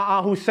one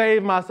who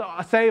saved my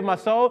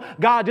soul.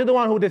 God, you're the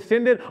one who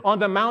descended on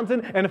the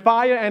mountain in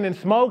fire and in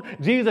smoke.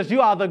 Jesus,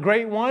 you are the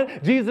great one.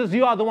 Jesus,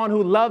 you are the one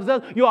who loves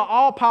us. You are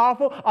all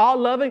powerful, all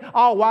loving,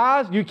 all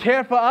wise. You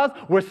care for us.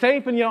 We're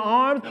safe in your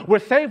arms. We're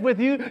safe with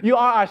you. You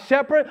are our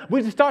shepherd.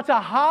 We just start to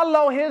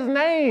hallow his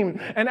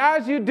name. And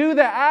as you do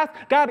that,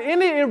 ask God,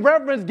 any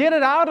irreverence, get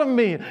it out of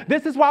me.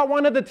 This is why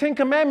one of the 10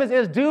 Commandments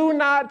is do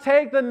not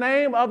take the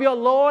name of your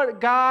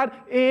Lord God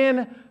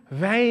in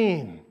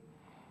vain.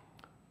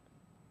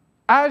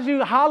 As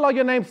you hallow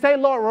your name, say,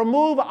 Lord,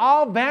 remove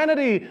all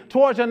vanity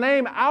towards your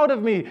name out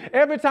of me.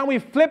 Every time we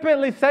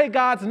flippantly say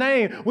God's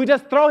name, we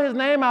just throw his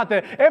name out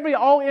there. Every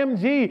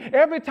OMG,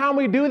 every time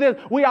we do this,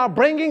 we are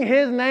bringing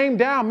his name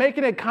down,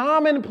 making it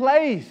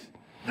commonplace.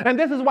 And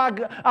this is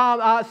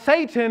why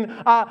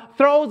Satan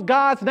throws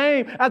God's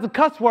name as a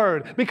cuss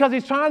word, because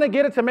he's trying to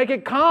get it to make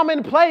it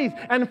commonplace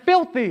and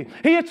filthy.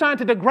 He is trying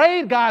to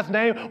degrade God's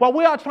name while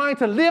we are trying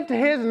to lift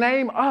his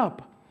name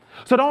up.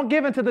 So don't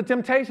give in to the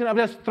temptation of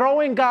just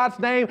throwing God's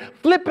name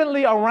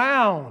flippantly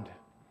around,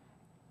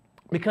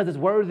 because it's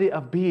worthy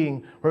of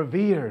being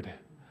revered.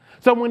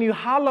 So when you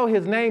hallow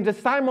his name,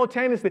 just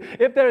simultaneously,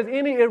 if there is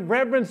any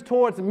irreverence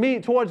towards me,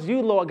 towards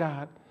you, Lord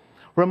God,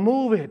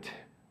 remove it.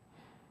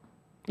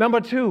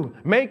 Number 2,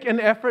 make an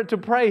effort to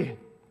pray.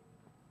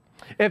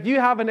 If you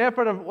have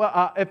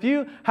if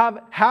you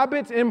have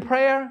habits in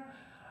prayer,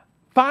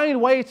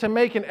 find ways to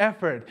make an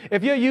effort.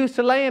 If you're used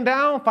to laying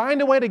down, find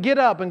a way to get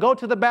up and go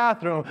to the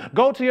bathroom,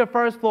 go to your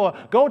first floor,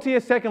 go to your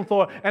second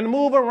floor, and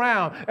move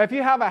around. If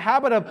you have a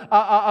habit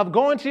of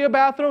going to your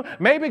bathroom,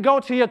 maybe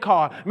go to your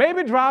car,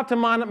 maybe drive to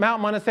Mount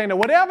Montesano.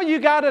 Whatever you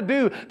got to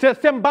do to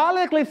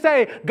symbolically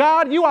say,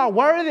 God, you are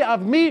worthy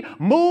of me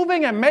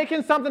moving and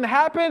making something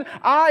happen,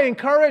 I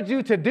encourage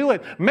you to do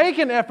it. Make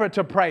an effort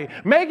to pray.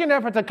 Make an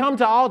effort to come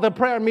to all the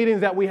prayer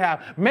meetings that we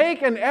have.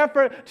 Make an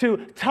effort to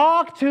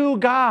talk to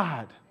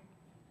God,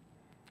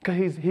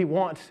 because he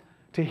wants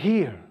to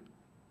hear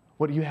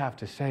what you have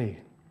to say.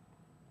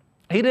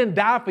 He didn't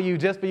die for you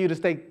just for you to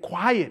stay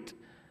quiet.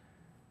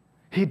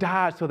 He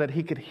died so that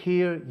he could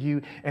hear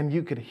you and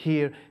you could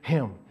hear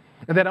him.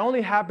 And that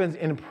only happens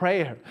in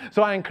prayer.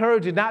 So I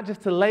encourage you not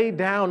just to lay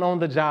down on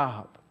the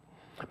job,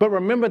 but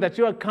remember that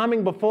you are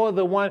coming before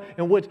the one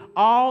in which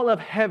all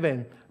of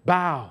heaven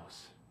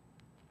bows.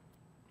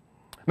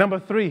 Number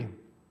 3.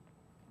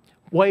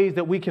 Ways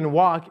that we can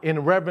walk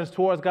in reverence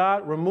towards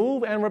God: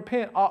 remove and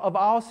repent of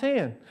all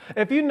sin.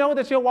 If you know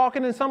that you're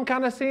walking in some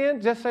kind of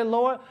sin, just say,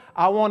 Lord,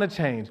 I want to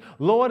change.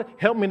 Lord,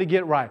 help me to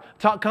get right.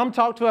 Come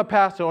talk to a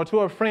pastor or to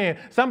a friend.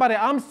 Somebody,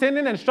 I'm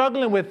sinning and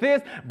struggling with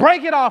this.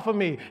 Break it off of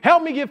me.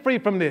 Help me get free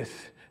from this.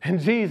 In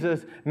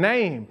Jesus'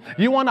 name.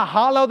 You want to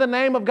hallow the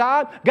name of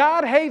God?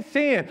 God hates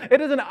sin.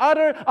 It is an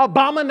utter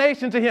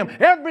abomination to him.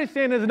 Every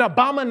sin is an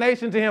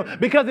abomination to him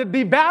because it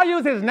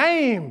devalues his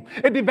name.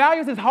 It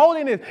devalues his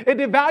holiness. It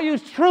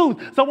devalues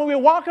truth. So when we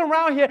walk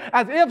around here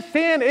as if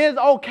sin is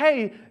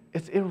okay,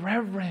 it's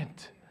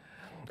irreverent.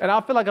 And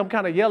I feel like I'm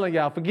kind of yelling,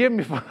 y'all. Forgive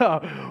me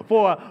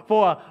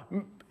for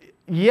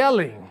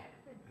yelling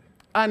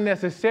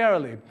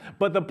unnecessarily.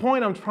 But the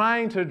point I'm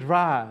trying to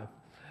drive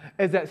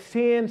is that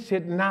sin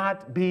should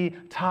not be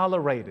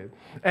tolerated.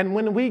 And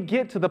when we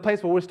get to the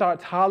place where we start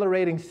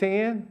tolerating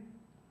sin,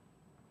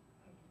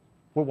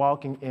 we're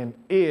walking in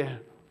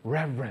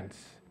irreverence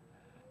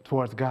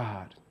towards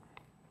God.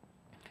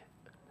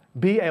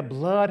 Be a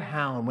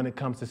bloodhound when it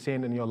comes to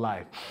sin in your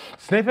life.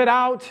 Sniff it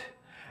out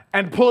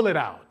and pull it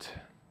out.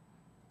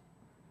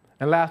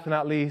 And last but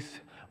not least,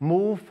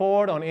 move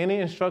forward on any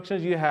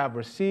instructions you have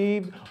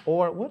received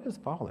or, what is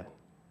falling?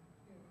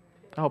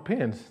 Oh,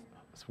 pins.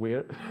 It's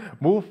weird.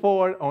 Move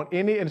forward on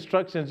any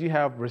instructions you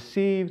have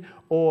received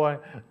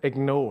or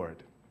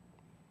ignored.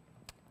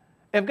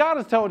 If God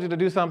has told you to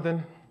do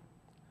something,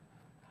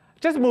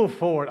 just move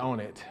forward on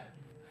it.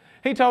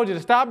 He told you to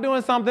stop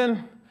doing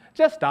something,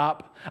 just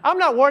stop. I'm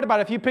not worried about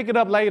if you pick it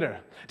up later.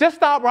 Just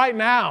stop right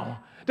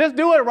now. Just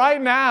do it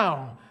right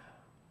now.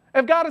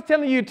 If God is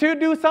telling you to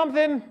do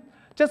something,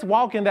 just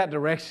walk in that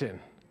direction.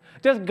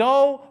 Just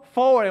go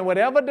forward in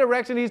whatever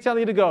direction he's telling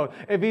you to go.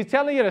 If he's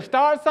telling you to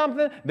start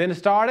something, then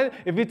start it.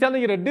 If he's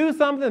telling you to do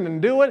something, then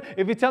do it.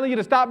 If he's telling you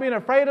to stop being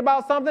afraid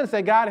about something,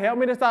 say, God, help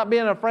me to stop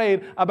being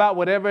afraid about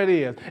whatever it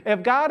is.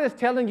 If God is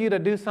telling you to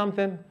do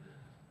something,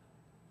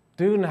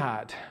 do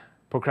not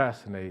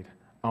procrastinate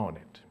on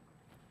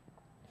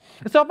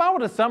it. So if I were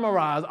to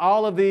summarize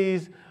all of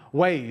these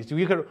ways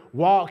you could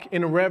walk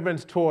in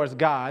reverence towards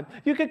God,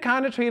 you could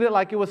kind of treat it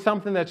like it was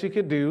something that you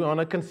could do on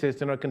a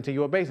consistent or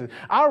continual basis.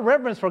 Our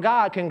reverence for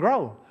God can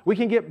grow. We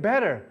can get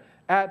better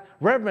at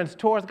reverence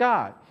towards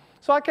God.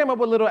 So I came up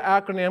with a little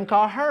acronym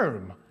called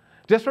HERM.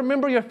 Just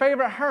remember your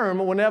favorite HERM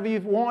whenever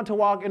you want to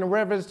walk in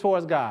reverence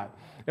towards God.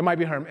 It might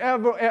be Herm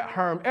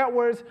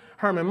Edwards,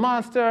 Herman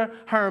Monster,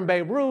 Herm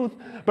Babe Ruth,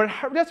 but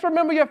just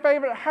remember your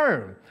favorite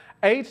Herm.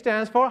 H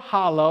stands for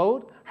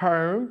hallowed,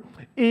 Herm.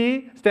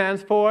 E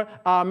stands for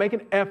make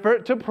an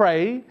effort to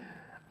pray.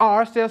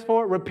 R stands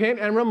for repent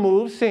and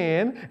remove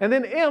sin. And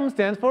then M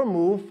stands for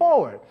move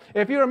forward.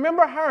 If you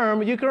remember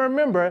Herm, you can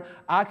remember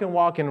I can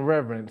walk in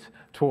reverence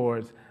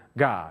towards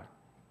God.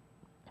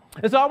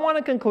 And so I want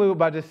to conclude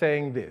by just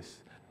saying this.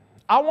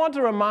 I want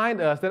to remind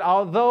us that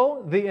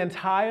although the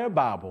entire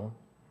Bible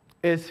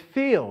is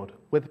filled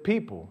with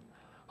people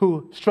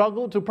who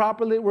struggle to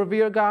properly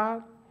revere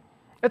God,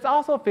 it's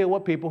also filled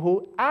with people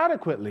who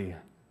adequately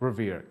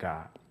revere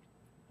God.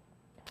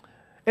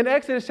 In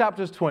Exodus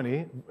chapters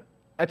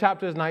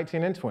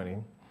 19 and 20,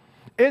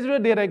 Israel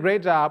did a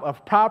great job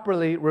of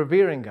properly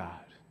revering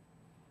God.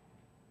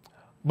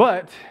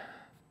 But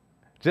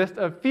just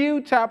a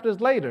few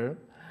chapters later,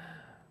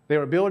 they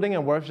were building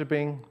and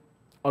worshiping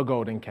a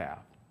golden calf.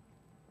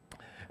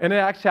 In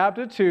Acts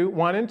chapter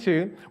 1 and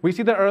 2, we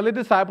see the early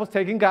disciples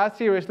taking God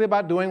seriously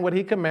by doing what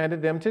he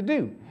commanded them to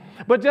do.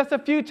 But just a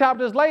few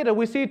chapters later,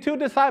 we see two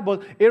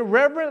disciples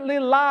irreverently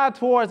lie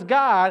towards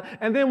God,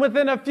 and then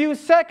within a few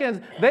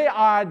seconds, they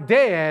are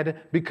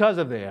dead because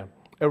of their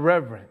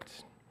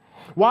irreverence.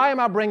 Why am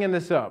I bringing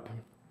this up?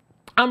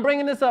 I'm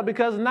bringing this up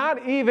because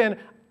not even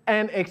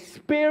an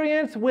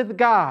experience with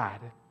God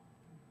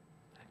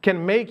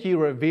can make you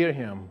revere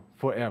him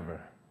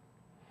forever.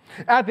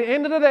 At the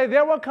end of the day,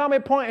 there will come a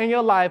point in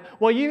your life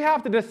where you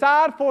have to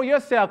decide for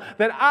yourself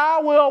that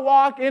I will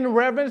walk in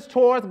reverence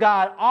towards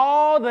God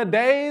all the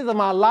days of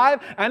my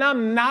life, and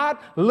I'm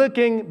not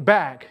looking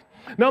back.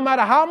 No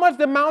matter how much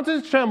the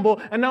mountains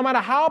tremble, and no matter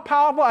how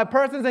powerful a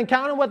person's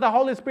encounter with the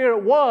Holy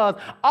Spirit was,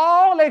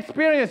 all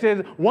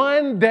experiences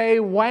one day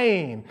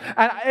wane.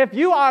 And if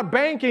you are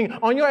banking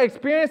on your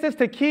experiences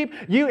to keep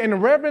you in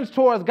reverence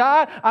towards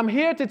God, I'm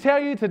here to tell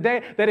you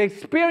today that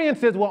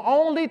experiences will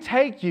only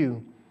take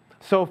you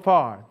so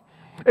far.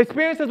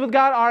 Experiences with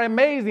God are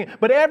amazing,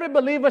 but every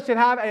believer should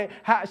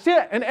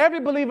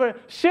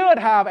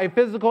have a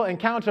physical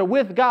encounter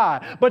with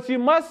God. But you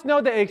must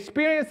know that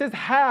experiences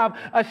have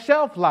a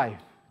shelf life.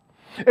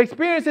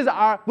 Experiences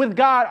with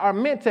God are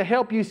meant to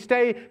help you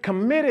stay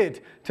committed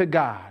to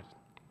God.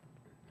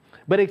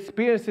 But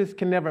experiences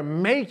can never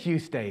make you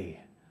stay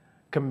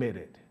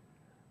committed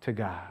to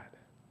God.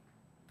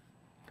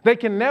 They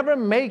can never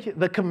make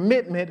the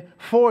commitment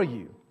for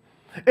you.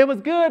 It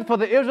was good for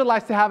the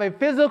Israelites to have a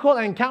physical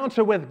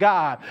encounter with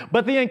God,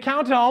 but the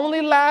encounter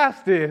only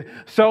lasted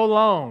so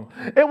long.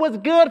 It was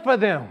good for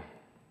them,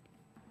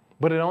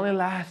 but it only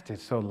lasted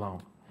so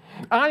long.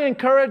 I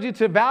encourage you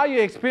to value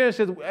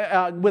experiences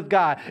with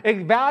God.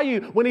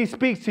 Value when he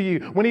speaks to you,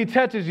 when he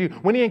touches you,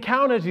 when he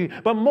encounters you.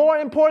 But more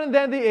important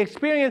than the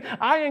experience,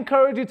 I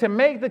encourage you to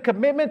make the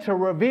commitment to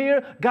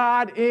revere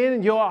God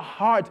in your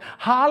heart.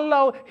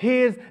 Hallow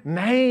his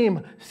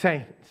name,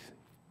 saints.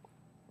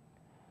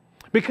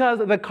 Because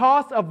the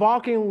cost of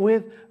walking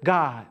with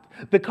God,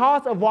 the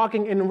cost of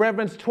walking in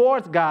reverence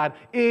towards God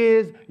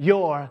is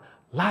your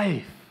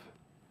life.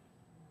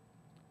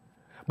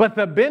 But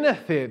the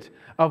benefit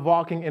of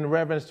walking in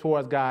reverence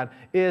towards God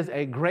is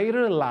a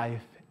greater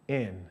life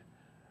in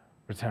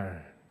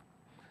return.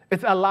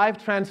 It's a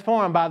life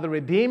transformed by the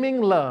redeeming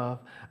love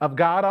of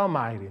God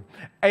Almighty,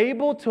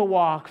 able to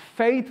walk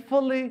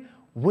faithfully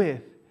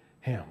with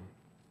him.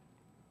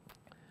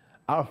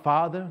 Our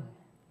Father,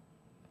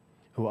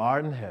 who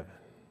art in heaven,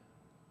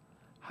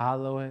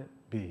 hallowed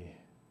be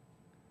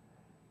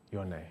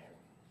your name.